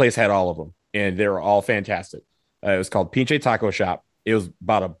 this place had all of them, and they were all fantastic. It was called Pinche Taco Shop. It was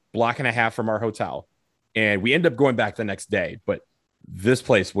about a block and a half from our hotel, and we ended up going back the next day, but this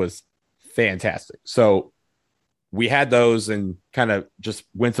place was fantastic. So we had those and kind of just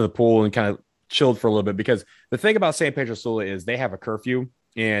went to the pool and kind of chilled for a little bit, because the thing about San Pedro Sula is they have a curfew,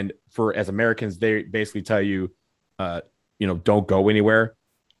 and for as Americans, they basically tell you, don't go anywhere,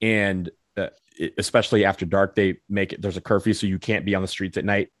 and especially after dark, they make it, there's a curfew, so you can't be on the streets at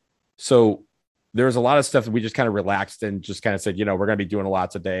night. So there was a lot of stuff that we just kind of relaxed and just kind of said, we're going to be doing a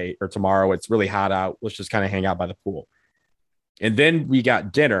lot today or tomorrow. It's really hot out. Let's just kind of hang out by the pool. And then we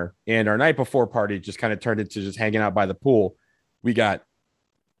got dinner, and our night before party just kind of turned into just hanging out by the pool. We got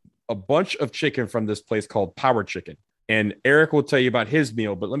a bunch of chicken from this place called Power Chicken. And Eric will tell you about his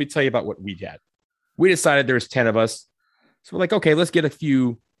meal, but let me tell you about what we had. We decided there's 10 of us. So we're like, okay, let's get a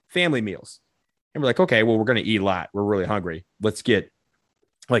few family meals. And we're like, okay, well, we're going to eat a lot. We're really hungry. Let's get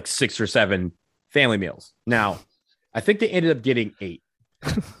like 6 or 7 family meals. Now, I think they ended up getting 8.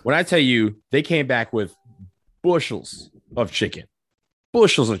 When I tell you, they came back with bushels of chicken,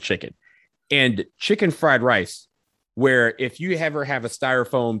 and chicken fried rice, where if you ever have a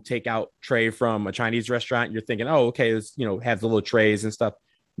styrofoam takeout tray from a Chinese restaurant, you're thinking, oh, okay, this, have the little trays and stuff.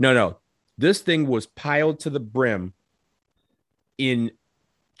 No. This thing was piled to the brim in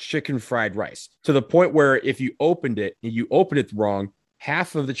chicken fried rice, to the point where if you opened it and you opened it wrong,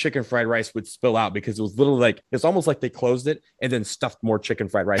 half of the chicken fried rice would spill out, because it was literally like, it's almost like they closed it and then stuffed more chicken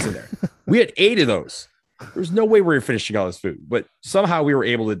fried rice in there. We had 8 of those. There's no way we were finishing all this food, but somehow we were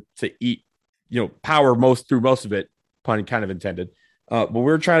able to eat, power through most of it, pun kind of intended. But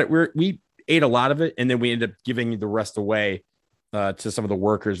we ate a lot of it, and then we ended up giving the rest away to some of the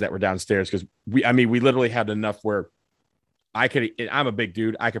workers that were downstairs, because we literally had enough where I'm a big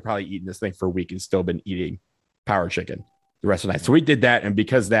dude. I could probably eat this thing for a week and still been eating Power Chicken the rest of the night. So we did that, and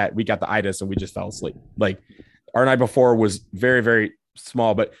because of that, we got the itis and we just fell asleep. Like, our night before was very, very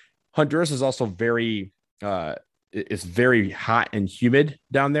small, but Honduras is also very it's very hot and humid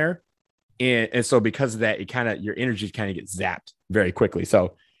down there. And so because of that, your energy kind of gets zapped very quickly.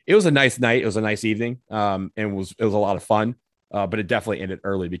 So it was a nice night. It was a nice evening. And it was a lot of fun. But it definitely ended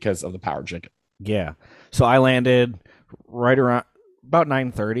early because of the Power Chicken. Yeah. So I landed right around about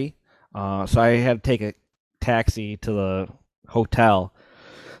 9:30. So I had to take a taxi to the hotel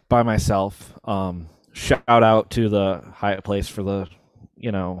by myself. Shout out to the Hyatt Place for the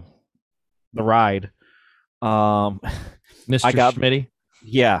ride. Mr. Schmitty.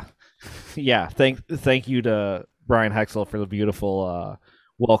 Yeah. Thank you to Brian Hexel for the beautiful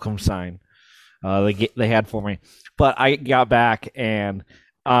welcome sign they had for me. But I got back, and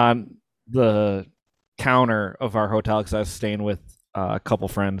on the counter of our hotel, because I was staying with a couple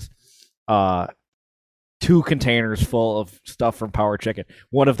friends, 2 containers full of stuff from Power Chicken.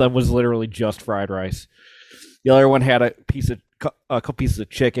 One of them was literally just fried rice. The other one had a couple pieces of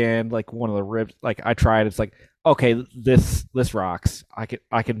chicken, like one of the ribs. Like, I tried, it's like, okay, this rocks. I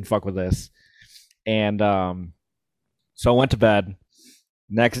can fuck with this. And so I went to bed.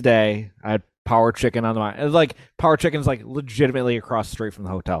 Next day, I had Power Chicken on the mind. It was like, Power Chicken's like legitimately across the street from the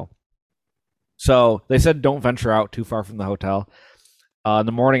hotel. So they said don't venture out too far from the hotel. In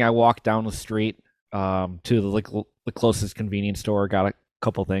the morning, I walked down the street to the closest convenience store, got a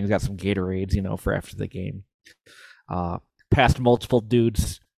couple things, got some Gatorades, for after the game. Past multiple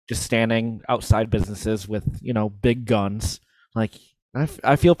dudes just standing outside businesses with, big guns. Like,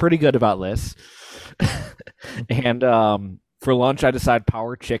 I feel pretty good about this. And for lunch, I decided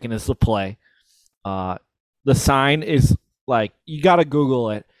Power Chicken is the play. The sign is like, you got to Google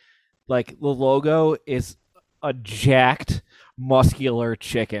it. Like, the logo is a jacked, muscular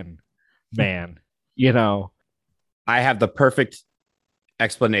chicken man. I have the perfect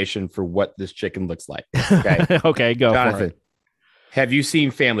explanation for what this chicken looks like. Okay. Okay, go, Jonathan, for it. Have you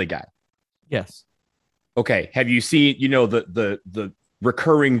seen Family Guy? Yes. Okay. Have you seen, the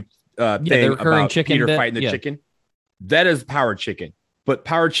recurring thing the recurring about chicken Peter bit? fighting the chicken? That is Power Chicken. But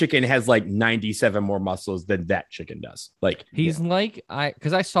Power Chicken has like 97 more muscles than that chicken does. Like, He's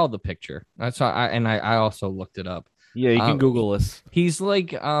because I saw the picture. I also looked it up. Yeah, you can Google this. He's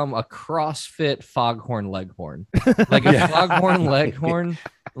like a CrossFit Foghorn Leghorn, like a Foghorn Leghorn,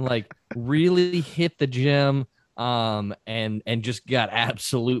 like really hit the gym, and just got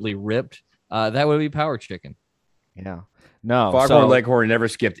absolutely ripped. That would be Power Chicken. Yeah, no, Foghorn Leghorn never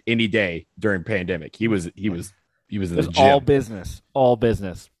skipped any day during pandemic. He was in the gym. all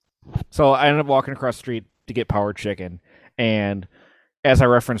business. So I ended up walking across the street to get Power Chicken, and as I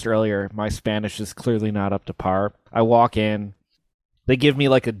referenced earlier, my Spanish is clearly not up to par. I walk in, they give me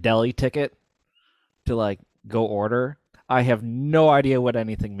like a deli ticket to like go order. I have no idea what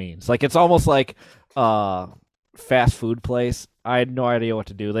anything means. Like, it's almost like fast food place. I had no idea what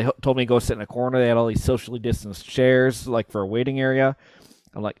to do. They told me to go sit in a corner. They had all these socially distanced chairs like for a waiting area.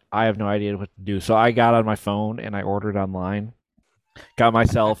 I'm like, I have no idea what to do. So I got on my phone and I ordered online. Got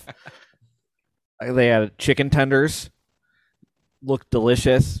myself. They had chicken tenders, looked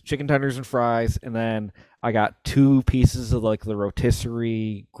delicious, chicken tenders and fries, and then I got 2 pieces of like the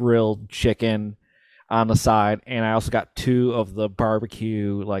rotisserie grilled chicken on the side, and I also got 2 of the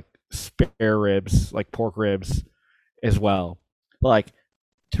barbecue like spare ribs, like pork ribs, as well. Like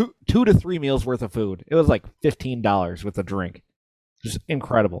two to 3 meals worth of food. It was like $15 with a drink. Just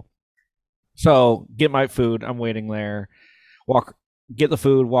incredible. So get my food. I'm waiting there. Get the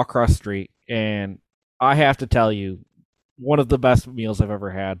food. Walk across the street, and I have to tell you, one of the best meals I've ever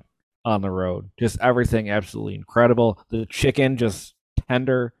had on the road. Just everything absolutely incredible. The chicken just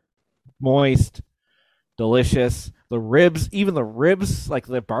tender, moist, delicious. The ribs, even the ribs, like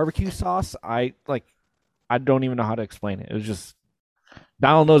the barbecue sauce, I don't even know how to explain it. It was just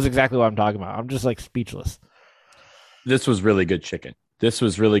Donald knows exactly what I'm talking about. I'm just like speechless. This was really good chicken. This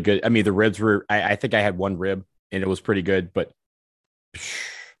was really good. I mean, the ribs were, I think I had one rib and it was pretty good, but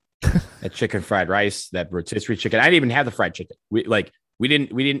that chicken fried rice, that rotisserie chicken. I didn't even have the fried chicken. We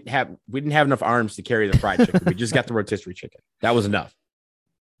didn't have enough arms to carry the fried chicken. We just got the rotisserie chicken. That was enough.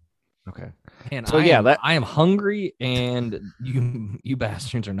 Okay. And So I am hungry, and you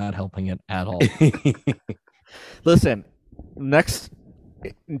bastards are not helping it at all. Listen, next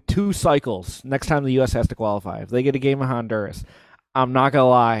 2 cycles, next time the U.S. has to qualify, if they get a game of Honduras, I'm not gonna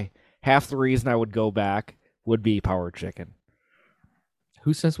lie, half the reason I would go back would be Power Chicken.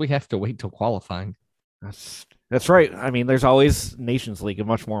 Who says we have to wait till qualifying? That's right. I mean, there's always Nations League, a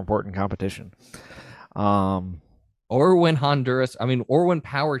much more important competition. Or when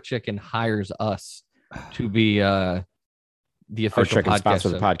Power Chicken hires us to be the official podcast sponsor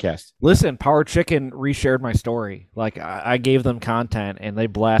the podcast. Listen, Power Chicken reshared my story. Like I gave them content and they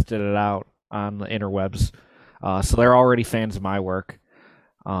blasted it out on the interwebs. So they're already fans of my work.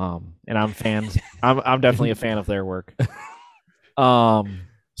 And I'm fans. I'm definitely a fan of their work.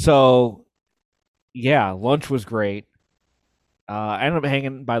 So yeah, lunch was great. I ended up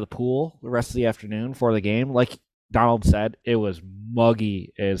hanging by the pool the rest of the afternoon for the game. Like Donald said, it was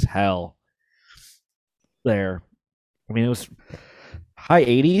muggy as hell there. I mean, it was high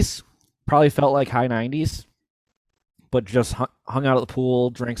 80s, probably felt like high 90s, but just hung out at the pool,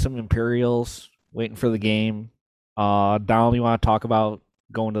 drank some Imperials, waiting for the game. Donald, you want to talk about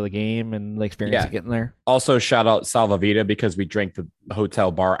going to the game and the experience of getting there? Also, shout out Salva-Vida because we drank the hotel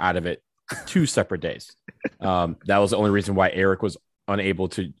bar out of it 2 separate days. That was the only reason why Eric was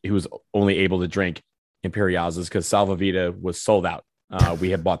he was only able to drink Imperials is because Salva-Vida was sold out. We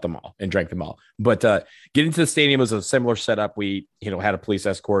had bought them all and drank them all. But getting to the stadium was a similar setup. We, had a police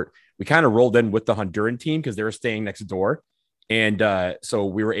escort. We kind of rolled in with the Honduran team because they were staying next door. And so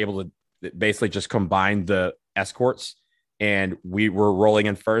we were able to basically just combine the escorts, and we were rolling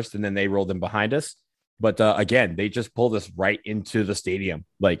in first and then they rolled in behind us. But again, they just pulled us right into the stadium,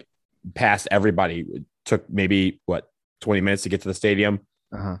 like past everybody. It took maybe 20 minutes to get to the stadium.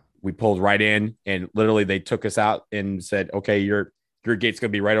 We pulled right in and literally they took us out and said, okay, your gate's going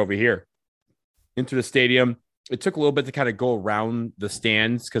to be right over here into the stadium. It took a little bit to kind of go around the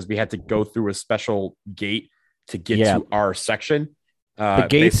stands because we had to go through a special gate to get to our section. The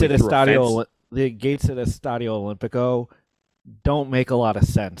gates at Estadio Olimpico don't make a lot of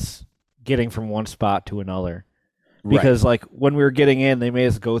sense getting from one spot to another. Because like when we were getting in, they made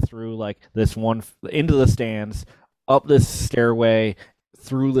us go through like this one into the stands, up this stairway,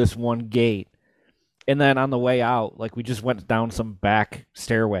 through this one gate. And then on the way out, like we just went down some back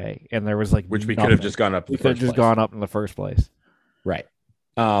stairway and there was like which we could have just gone up. We could have just gone up in the first place. Right.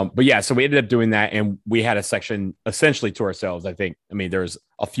 But yeah, so we ended up doing that and we had a section essentially to ourselves. I mean, there's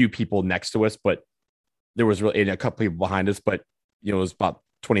a few people next to us, but there was really a couple people behind us, but it was about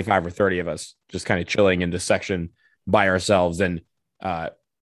 25 or 30 of us just kind of chilling in this section by ourselves and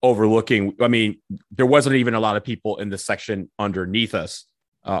overlooking. I mean, there wasn't even a lot of people in the section underneath us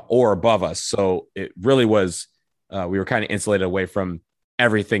or above us. So it really was, we were kind of insulated away from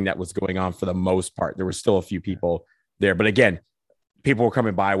everything that was going on for the most part. There were still a few people there, but again, people were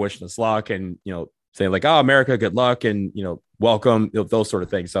coming by wishing us luck and, saying like, oh, America, good luck. And, welcome, those sort of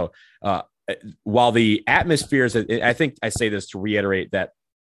things. So while the atmospheres, I think I say this to reiterate that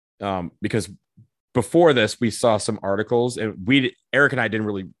because before this, we saw some articles and Eric and I didn't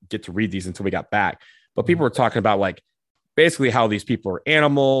really get to read these until we got back, but people were talking about like basically how these people are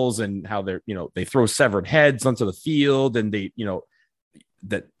animals and how they're, they throw severed heads onto the field and they,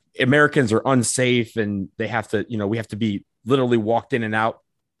 that Americans are unsafe and they have to, we have to be literally walked in and out.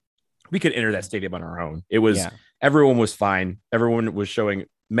 We could enter that stadium on our own. It was, everyone was fine. Everyone was showing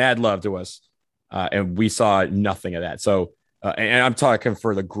mad love to us. And we saw nothing of that. So and I'm talking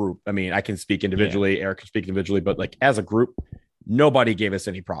for the group. I mean, I can speak individually, Eric can speak individually, but like as a group, nobody gave us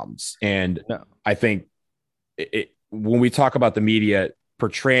any problems. And No. I think when we talk about the media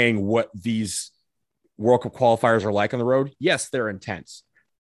portraying what these World Cup qualifiers are like on the road, yes, they're intense,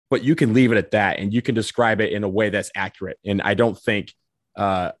 but you can leave it at that and you can describe it in a way that's accurate. And I don't think,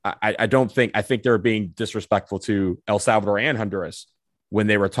 I think they're being disrespectful to El Salvador and Honduras when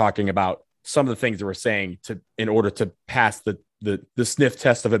they were talking about some of the things they were saying in order to pass the sniff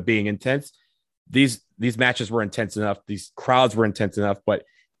test of it being intense. These matches were intense enough. These crowds were intense enough, but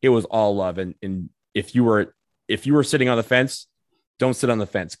it was all love. And if you were sitting on the fence, don't sit on the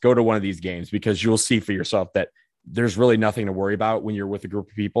fence. Go to one of these games because you'll see for yourself that there's really nothing to worry about when you're with a group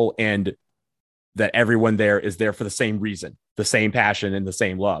of people, and that everyone there is there for the same reason, the same passion and the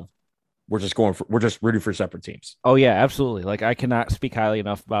same love. We're just rooting for separate teams. Oh yeah, absolutely. Like I cannot speak highly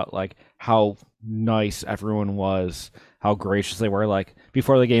enough about like how nice everyone was, how gracious they were. Like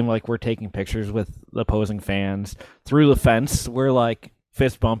before the game, like we're taking pictures with the opposing fans through the fence. We're like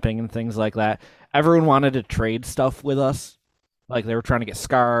fist bumping and things like that. Everyone wanted to trade stuff with us. Like they were trying to get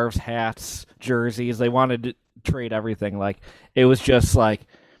scarves, hats, jerseys. They wanted to trade everything. Like it was just like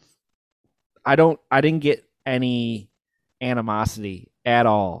I didn't get any animosity at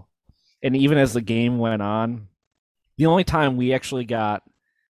all. And even as the game went on, the only time we actually got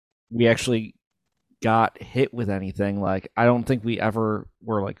hit with anything, like I don't think we ever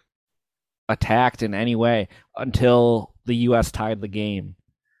were like attacked in any way until the US tied the game.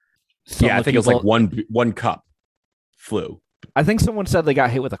 I think it was like one cup flew. I think someone said they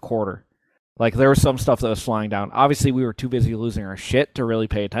got hit with a quarter. Like there was some stuff that was flying down. Obviously, we were too busy losing our shit to really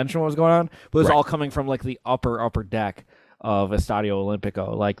pay attention to what was going on. But it was all coming from like the upper deck of Estadio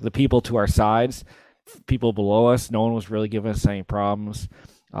Olimpico. Like the people to our sides, people below us, no one was really giving us any problems.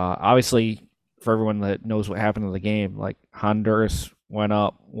 Obviously, for everyone that knows what happened in the game, like Honduras went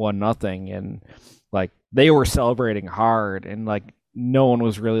up 1-0, and like they were celebrating hard, and like no one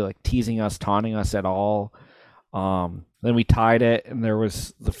was really like teasing us, taunting us at all. Then we tied it, and there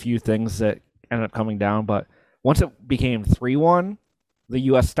was the few things that ended up coming down. But once it became 3-1, the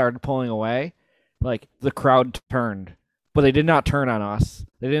U.S. started pulling away. Like the crowd turned, but they did not turn on us.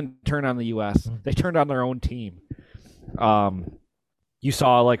 They didn't turn on the U.S. They turned on their own team. You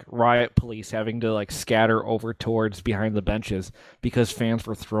saw like riot police having to like scatter over towards behind the benches because fans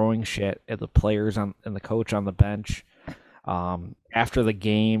were throwing shit at the players and the coach on the bench. After the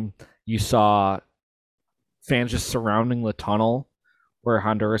game, you saw fans just surrounding the tunnel where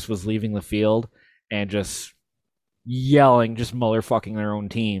Honduras was leaving the field and just yelling, just motherfucking their own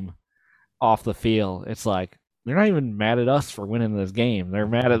team off the field. It's like they're not even mad at us for winning this game. They're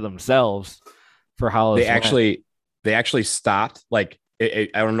mad at themselves for how they actually stopped. Like I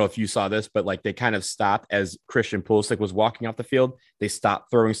don't know if you saw this, but like they kind of stopped as Christian Pulisic was walking off the field. They stopped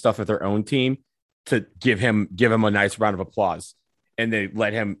throwing stuff at their own team to give him a nice round of applause, and they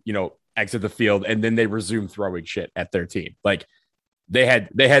let him, exit the field, and then they resumed throwing shit at their team. Like they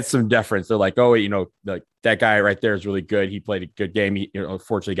had some deference. They're like, oh, like that guy right there is really good. He played a good game. He,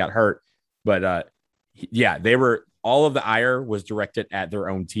 unfortunately got hurt, but they were, all of the ire was directed at their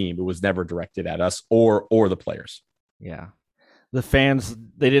own team. It was never directed at us or the players. Yeah, the fans,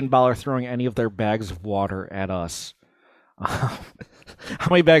 they didn't bother throwing any of their bags of water at us. How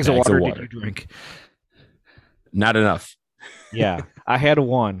many bags of water did you drink? Not enough. Yeah, I had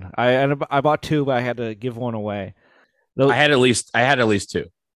one. I bought two, but I had to give one away. I had at least two.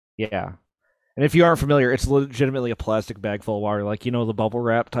 Yeah, and if you aren't familiar, it's legitimately a plastic bag full of water, like the bubble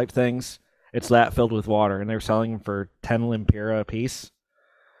wrap type things. It's that filled with water, and they're selling them for 10 lempira a piece,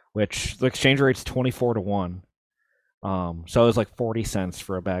 which the exchange rate's 24-1. So it was like 40 cents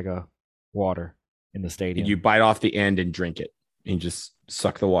for a bag of water in the stadium. And you bite off the end and drink it, and just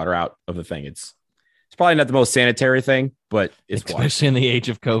suck the water out of the thing. It's probably not the most sanitary thing, but it's especially in the age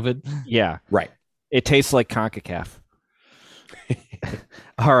of COVID. Yeah. Right. It tastes like CONCACAF.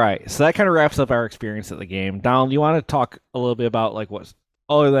 All right. So that kind of wraps up our experience at the game. Donald, you want to talk a little bit about like what's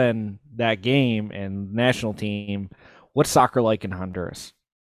other than that game and national team, what's soccer like in Honduras?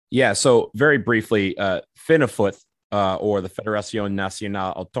 Yeah. So very briefly, FINAFUT, or the Federación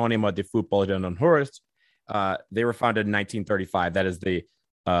Nacional Autónoma de Fútbol de Honduras, they were founded in 1935. That is the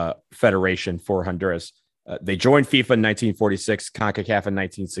federation for Honduras. They joined FIFA in 1946, CONCACAF in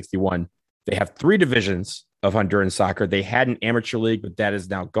 1961. They have 3 divisions of Honduran soccer. They had an amateur league, but that is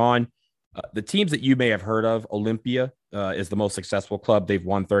now gone. The teams that you may have heard of, Olimpia is the most successful club. They've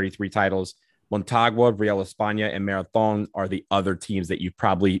won 33 titles. Montagua, Real España, and Marathon are the other teams that you've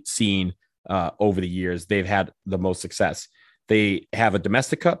probably seen over the years. They've had the most success. They have a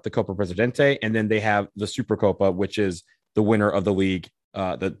domestic cup, the Copa Presidente, and then they have the Supercopa, which is the winner of the league,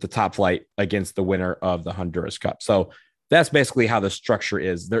 the top flight against the winner of the Honduras Cup. So that's basically how the structure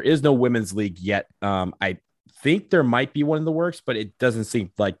is. There is no women's league yet. I think there might be one in the works, but it doesn't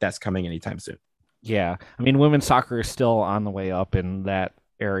seem like that's coming anytime soon. Yeah. I mean, women's soccer is still on the way up in that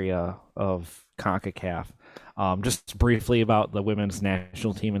area of CONCACAF. Just briefly about the women's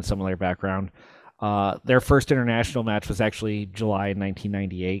national team and some of their background. Their first international match was actually July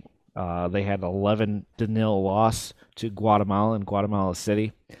 1998. They had 11-0 loss to Guatemala in Guatemala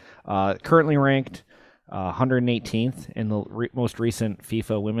City. Currently ranked 118th in the most recent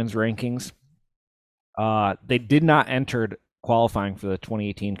FIFA women's rankings. They did not enter qualifying for the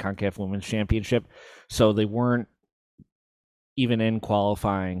 2018 CONCACAF Women's Championship, so they weren't even in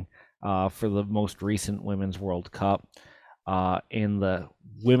qualifying for the most recent Women's World Cup. In the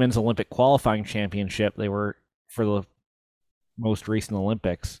Women's Olympic Qualifying Championship, they were for the most recent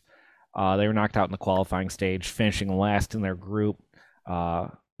Olympics. They were knocked out in the qualifying stage, finishing last in their group.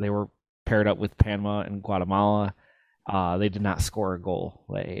 They were paired up with Panama and Guatemala. They did not score a goal.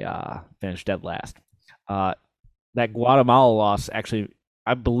 They finished dead last. That Guatemala loss, actually,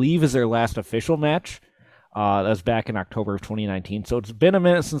 I believe, is their last official match. That was back in October of 2019. So it's been a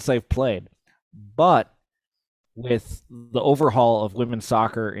minute since they've played. But with the overhaul of women's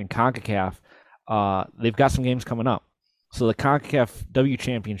soccer in CONCACAF, they've got some games coming up. So the CONCACAF W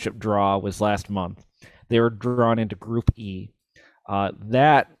Championship draw was last month. They were drawn into Group E.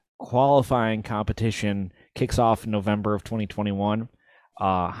 That qualifying competition kicks off in November of 2021.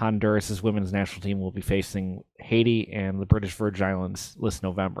 Honduras' women's national team will be facing Haiti and the British Virgin Islands this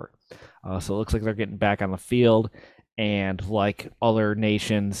November. So it looks like they're getting back on the field. And like other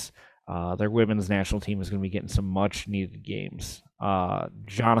nations, their women's national team is going to be getting some much-needed games.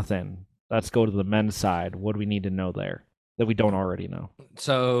 Jonathan, let's go to the men's side. What do we need to know there that we don't already know?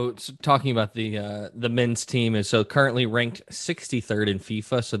 So talking about the men's team is currently ranked 63rd in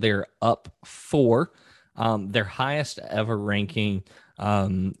FIFA, so they're up 4. Their highest ever ranking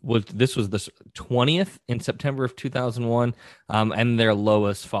was the 20th in September of 2001, and their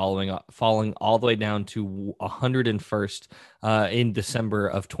lowest falling all the way down to 101st in December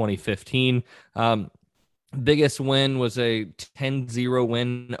of 2015. Biggest win was a 10-0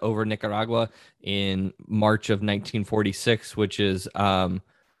 win over Nicaragua in March of 1946, which is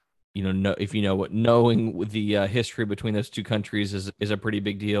if you know what knowing the history between those two countries is a pretty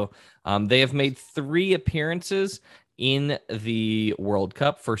big deal. They have made 3 appearances in the World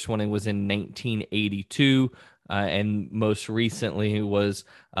Cup. First one was in 1982, and most recently was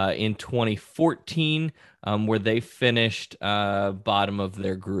in 2014, where they finished bottom of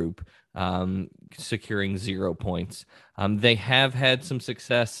their group, securing 0 points. They have had some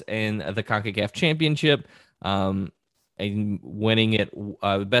success in the CONCACAF Championship, and winning it.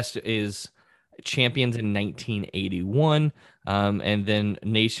 Best is champions in 1981, and then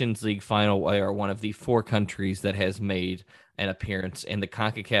Nations League final are one of the 4 countries that has made an appearance in the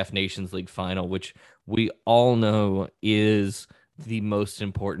CONCACAF Nations League final, which we all know is the most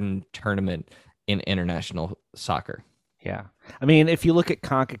important tournament in international soccer. Yeah. I mean, if you look at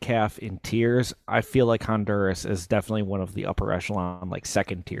CONCACAF in tiers, I feel like Honduras is definitely one of the upper echelon, like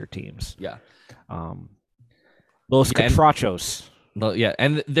second tier teams. Yeah. Los Catrachos. Well, yeah,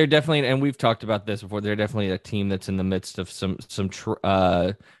 and they're definitely, and we've talked about this before, they're definitely a team that's in the midst of some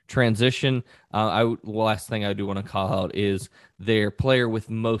transition. Last thing I do want to call out is their player with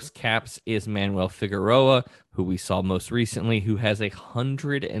most caps is Manuel Figueroa, who we saw most recently, who has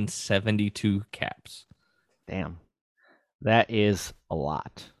 172 caps. Damn. That is a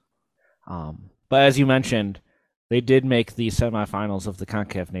lot. But as you mentioned, they did make the semifinals of the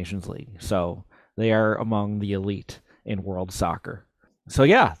CONCACAF Nations League, so they are among the elite in world soccer. So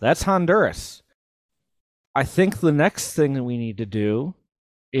yeah, that's Honduras. I think the next thing that we need to do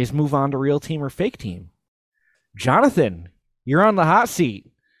is move on to real team or fake team. Jonathan, you're on the hot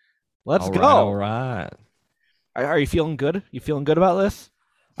seat. Let's go. All right. Are you feeling good? You feeling good about this?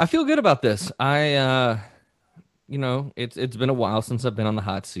 I feel good about this. It's been a while since I've been on the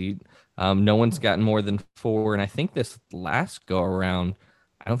hot seat. No one's gotten more than 4, and I think this last go around,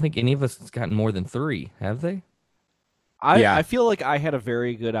 I don't think any of us has gotten more than 3. Have they? I feel like I had a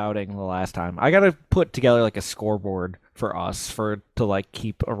very good outing the last time. I got to put together like a scoreboard for us to like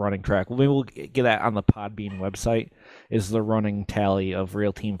keep a running track. Maybe we'll get that on the Podbean website. Is the running tally of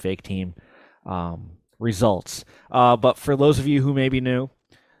real team, fake team results. But for those of you who may be new,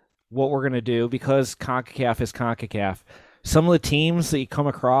 what we're gonna do, because CONCACAF is CONCACAF, some of the teams that you come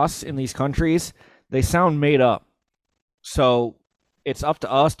across in these countries, they sound made up. So it's up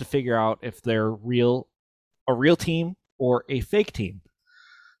to us to figure out if they're a real team or a fake team.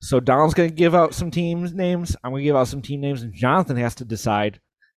 So Donald's going to give out some team names. I'm going to give out some team names, and Jonathan has to decide,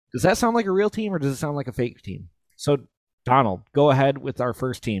 does that sound like a real team or does it sound like a fake team? So, Donald, go ahead with our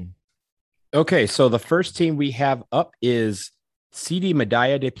first team. Okay, so the first team we have up is CD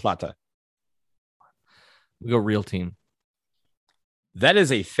Medalla de Plata. We go real team. That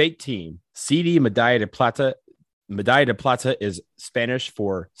is a fake team. CD Medalla de Plata. Medalla de Plata is Spanish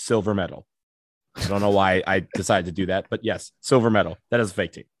for silver medal. I don't know why I decided to do that, but yes, silver medal. That is a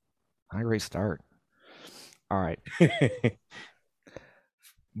fake team. Great start. All right.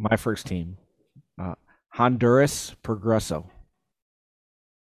 My first team, Honduras Progreso.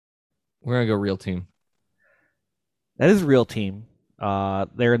 We're going to go real team. That is a real team.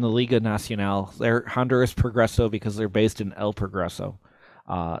 They're in the Liga Nacional. They're Honduras Progreso because they're based in El Progreso.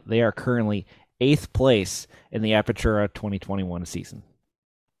 They are currently 8th place in the Apertura 2021 season.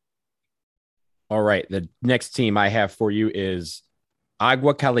 All right. The next team I have for you is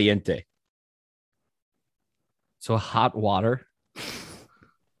Agua Caliente. So hot water.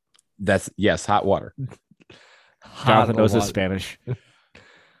 Yes, hot water. Jonathan knows his Spanish.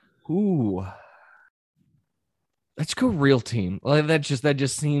 Ooh. Let's go real team. Like that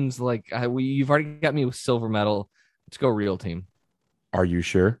just seems like you've already got me with silver medal. Let's go real team. Are you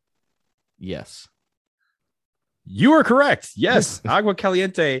sure? Yes. You are correct. Yes, Agua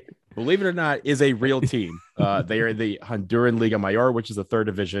Caliente, believe it or not, is a real team. They are in the Honduran Liga Mayor, which is the 3rd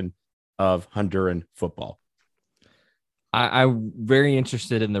division of Honduran football. I'm very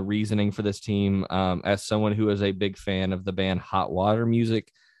interested in the reasoning for this team. As someone who is a big fan of the band Hot Water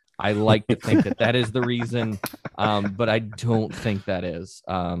Music, I like to think that is the reason, but I don't think that is.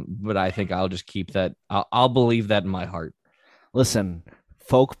 But I think I'll just keep that. I'll believe that in my heart. Listen,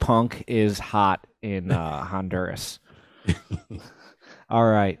 folk punk is hot in Honduras. All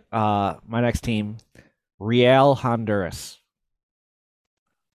right. My next team, Real Honduras.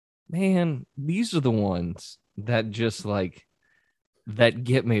 Man, these are the ones that just that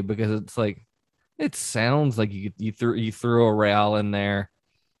get me because it's like it sounds like you threw a Real in there.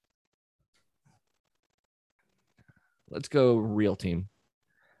 Let's go real team.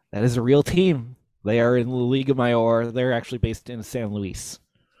 That is a real team. They are in La Liga Mayor. They're actually based in San Luis.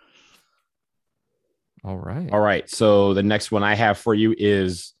 All right. All right. So the next one I have for you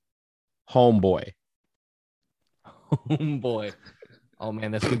is Homeboy. Homeboy. Oh,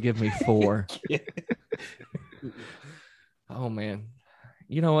 man, that's going to give me 4. Oh, man.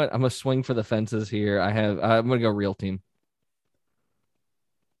 You know what? I'm going to swing for the fences here. I'm going to go real team.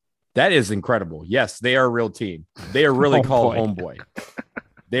 That is incredible. Yes, they are a real team. They are really called Homeboy.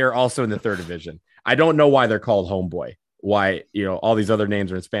 They are also in the 3rd division. I don't know why they're called Homeboy. Why, all these other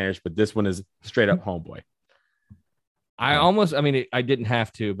names are in Spanish, but this one is straight up Homeboy. I didn't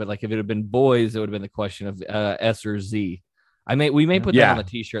have to, but like if it had been boys, it would have been the question of S or Z. We may put that on the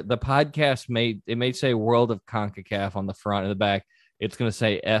t-shirt. The podcast may say World of CONCACAF on the front and the back. It's going to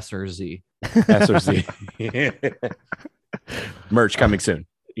say S or Z. S or Z. Merch coming soon.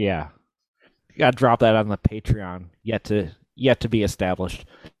 Yeah. You got to drop that on the Patreon. Yet to be established.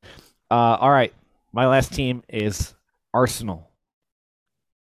 All right. My last team is Arsenal.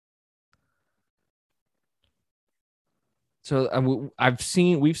 So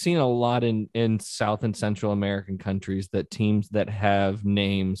we've seen a lot in South and Central American countries that teams that have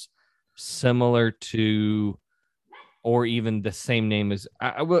names similar to, or even the same name as.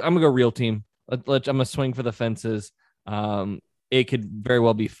 I'm gonna go real team. I'm gonna swing for the fences. It could very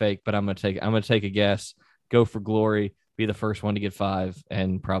well be fake, but I'm gonna take a guess. Go for glory. Be the first one to get 5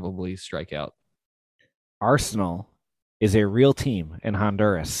 and probably strike out. Arsenal is a real team in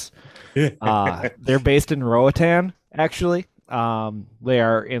Honduras. They're based in Roatan, actually. They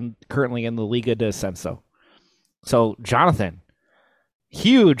are currently in the Liga de Ascenso. So, Jonathan,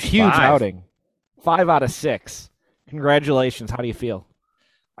 huge outing. 5 out of 6. Congratulations. How do you feel?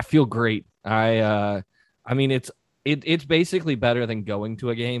 I feel great. I mean, it's basically better than going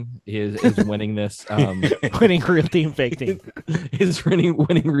to a game is winning this. Winning real team, fake team. Is winning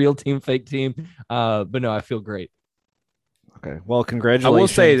real team, fake team. But no, I feel great. Okay. Well, congratulations. I will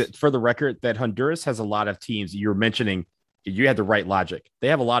say that for the record that Honduras has a lot of teams. You're mentioning you had the right logic. They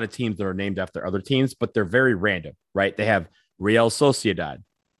have a lot of teams that are named after other teams, but they're very random, right? They have Real Sociedad,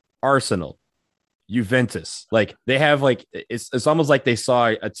 Arsenal, Juventus. Like they have it's almost like they saw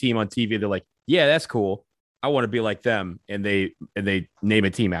a team on TV. They're like, yeah, that's cool. I want to be like them. And they name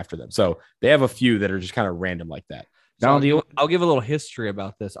a team after them. So they have a few that are just kind of random like that. So I'll give a little history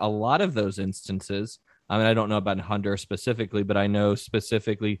about this. A lot of those instances, I mean, I don't know about Honduras specifically, but I know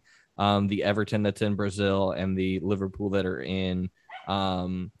specifically the Everton that's in Brazil and the Liverpool that are in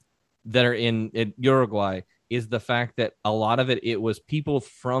Uruguay. is the fact that a lot of it was people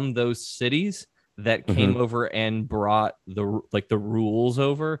from those cities that came over and brought the rules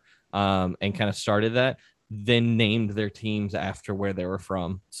over, and kind of started that, then named their teams after where they were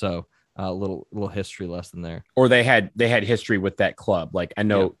from. So a little history lesson there. Or they had history with that club. Like I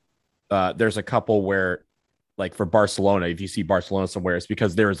know there's a couple where, like for Barcelona, if you see Barcelona somewhere, it's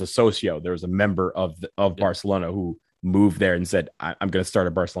because there was a member of Barcelona who moved there and said, I'm going to start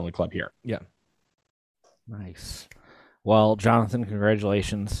a Barcelona club here. Yeah. Nice. Well, Jonathan,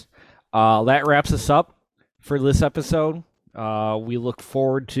 congratulations. That wraps us up for this episode. We look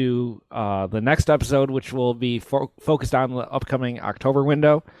forward to the next episode, which will be focused on the upcoming October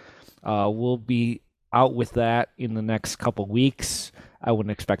window. We'll be out with that in the next couple weeks. I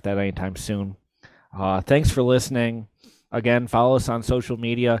wouldn't expect that anytime soon. Thanks for listening. Again, follow us on social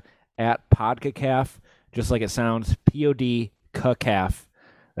media at PodCACAF, just like it sounds, PODCACAF.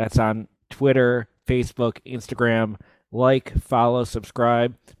 That's on Twitter, Facebook, Instagram. Like, follow,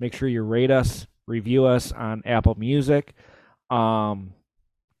 subscribe. Make sure you rate us, review us on Apple Music. Donald,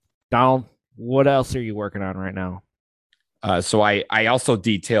 what else are you working on right now? So I also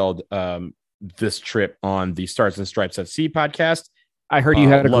detailed this trip on the Stars and Stripes FC podcast. I heard you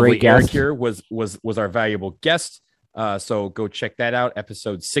had a great guest. Eric here was our valuable guest. So go check that out.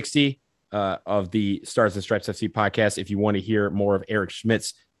 Episode 60 of the Stars and Stripes FC podcast. If you want to hear more of Eric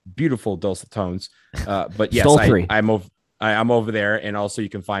Schmidt's beautiful dulcet tones. But yes, I'm over there. And also you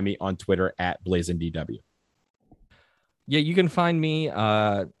can find me on Twitter at BlazinDW. Yeah, you can find me,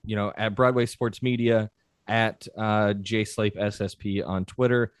 at Broadway Sports Media, at JSlape SSP on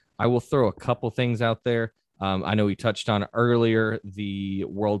Twitter. I will throw a couple things out there. I know we touched on earlier the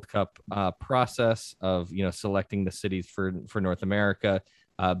World Cup process of selecting the cities for North America.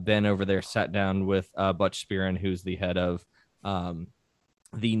 Ben over there sat down with Butch Spearin, who's the head of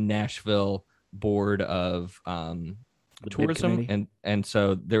the Nashville Board of Tourism, and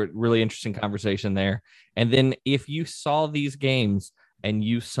so they're really interesting conversation there. And then if you saw these games and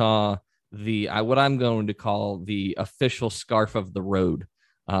you saw what I'm going to call the official scarf of the road,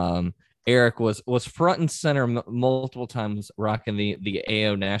 Eric was front and center multiple times rocking the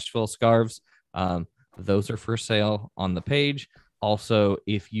AO Nashville scarves. Those are for sale on the page. Also,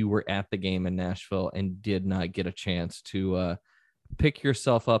 if you were at the game in Nashville and did not get a chance to pick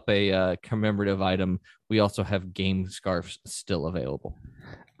yourself up a commemorative item, we also have game scarves still available.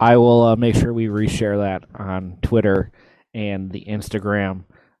 I will make sure we reshare that on Twitter and the Instagram.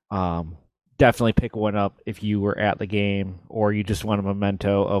 Definitely pick one up if you were at the game or you just want a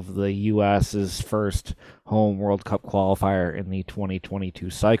memento of the U.S.'s first home World Cup qualifier in the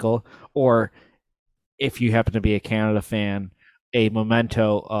 2022 cycle, or if you happen to be a Canada fan, a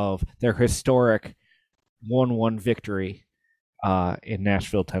memento of their historic 1-1 victory in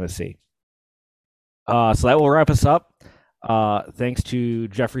Nashville, Tennessee. So that will wrap us up. Thanks to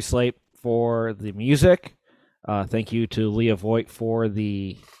Jeffrey Slape for the music. Thank you to Leah Voigt for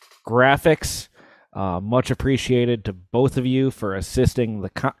the graphics. Much appreciated to both of you for assisting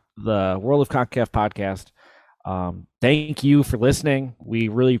the World of CONCACAF podcast. Thank you for listening. We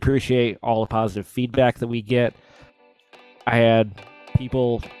really appreciate all the positive feedback that we get. I had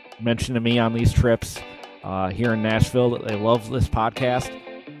people mention to me on these trips here in Nashville that they love this podcast.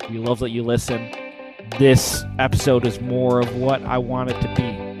 We love that you listen. This episode is more of what I want it to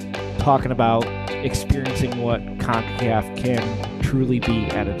be, talking about experiencing what CONCACAF can truly be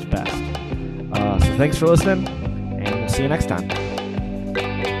at its best. So thanks for listening, and we'll see you next time.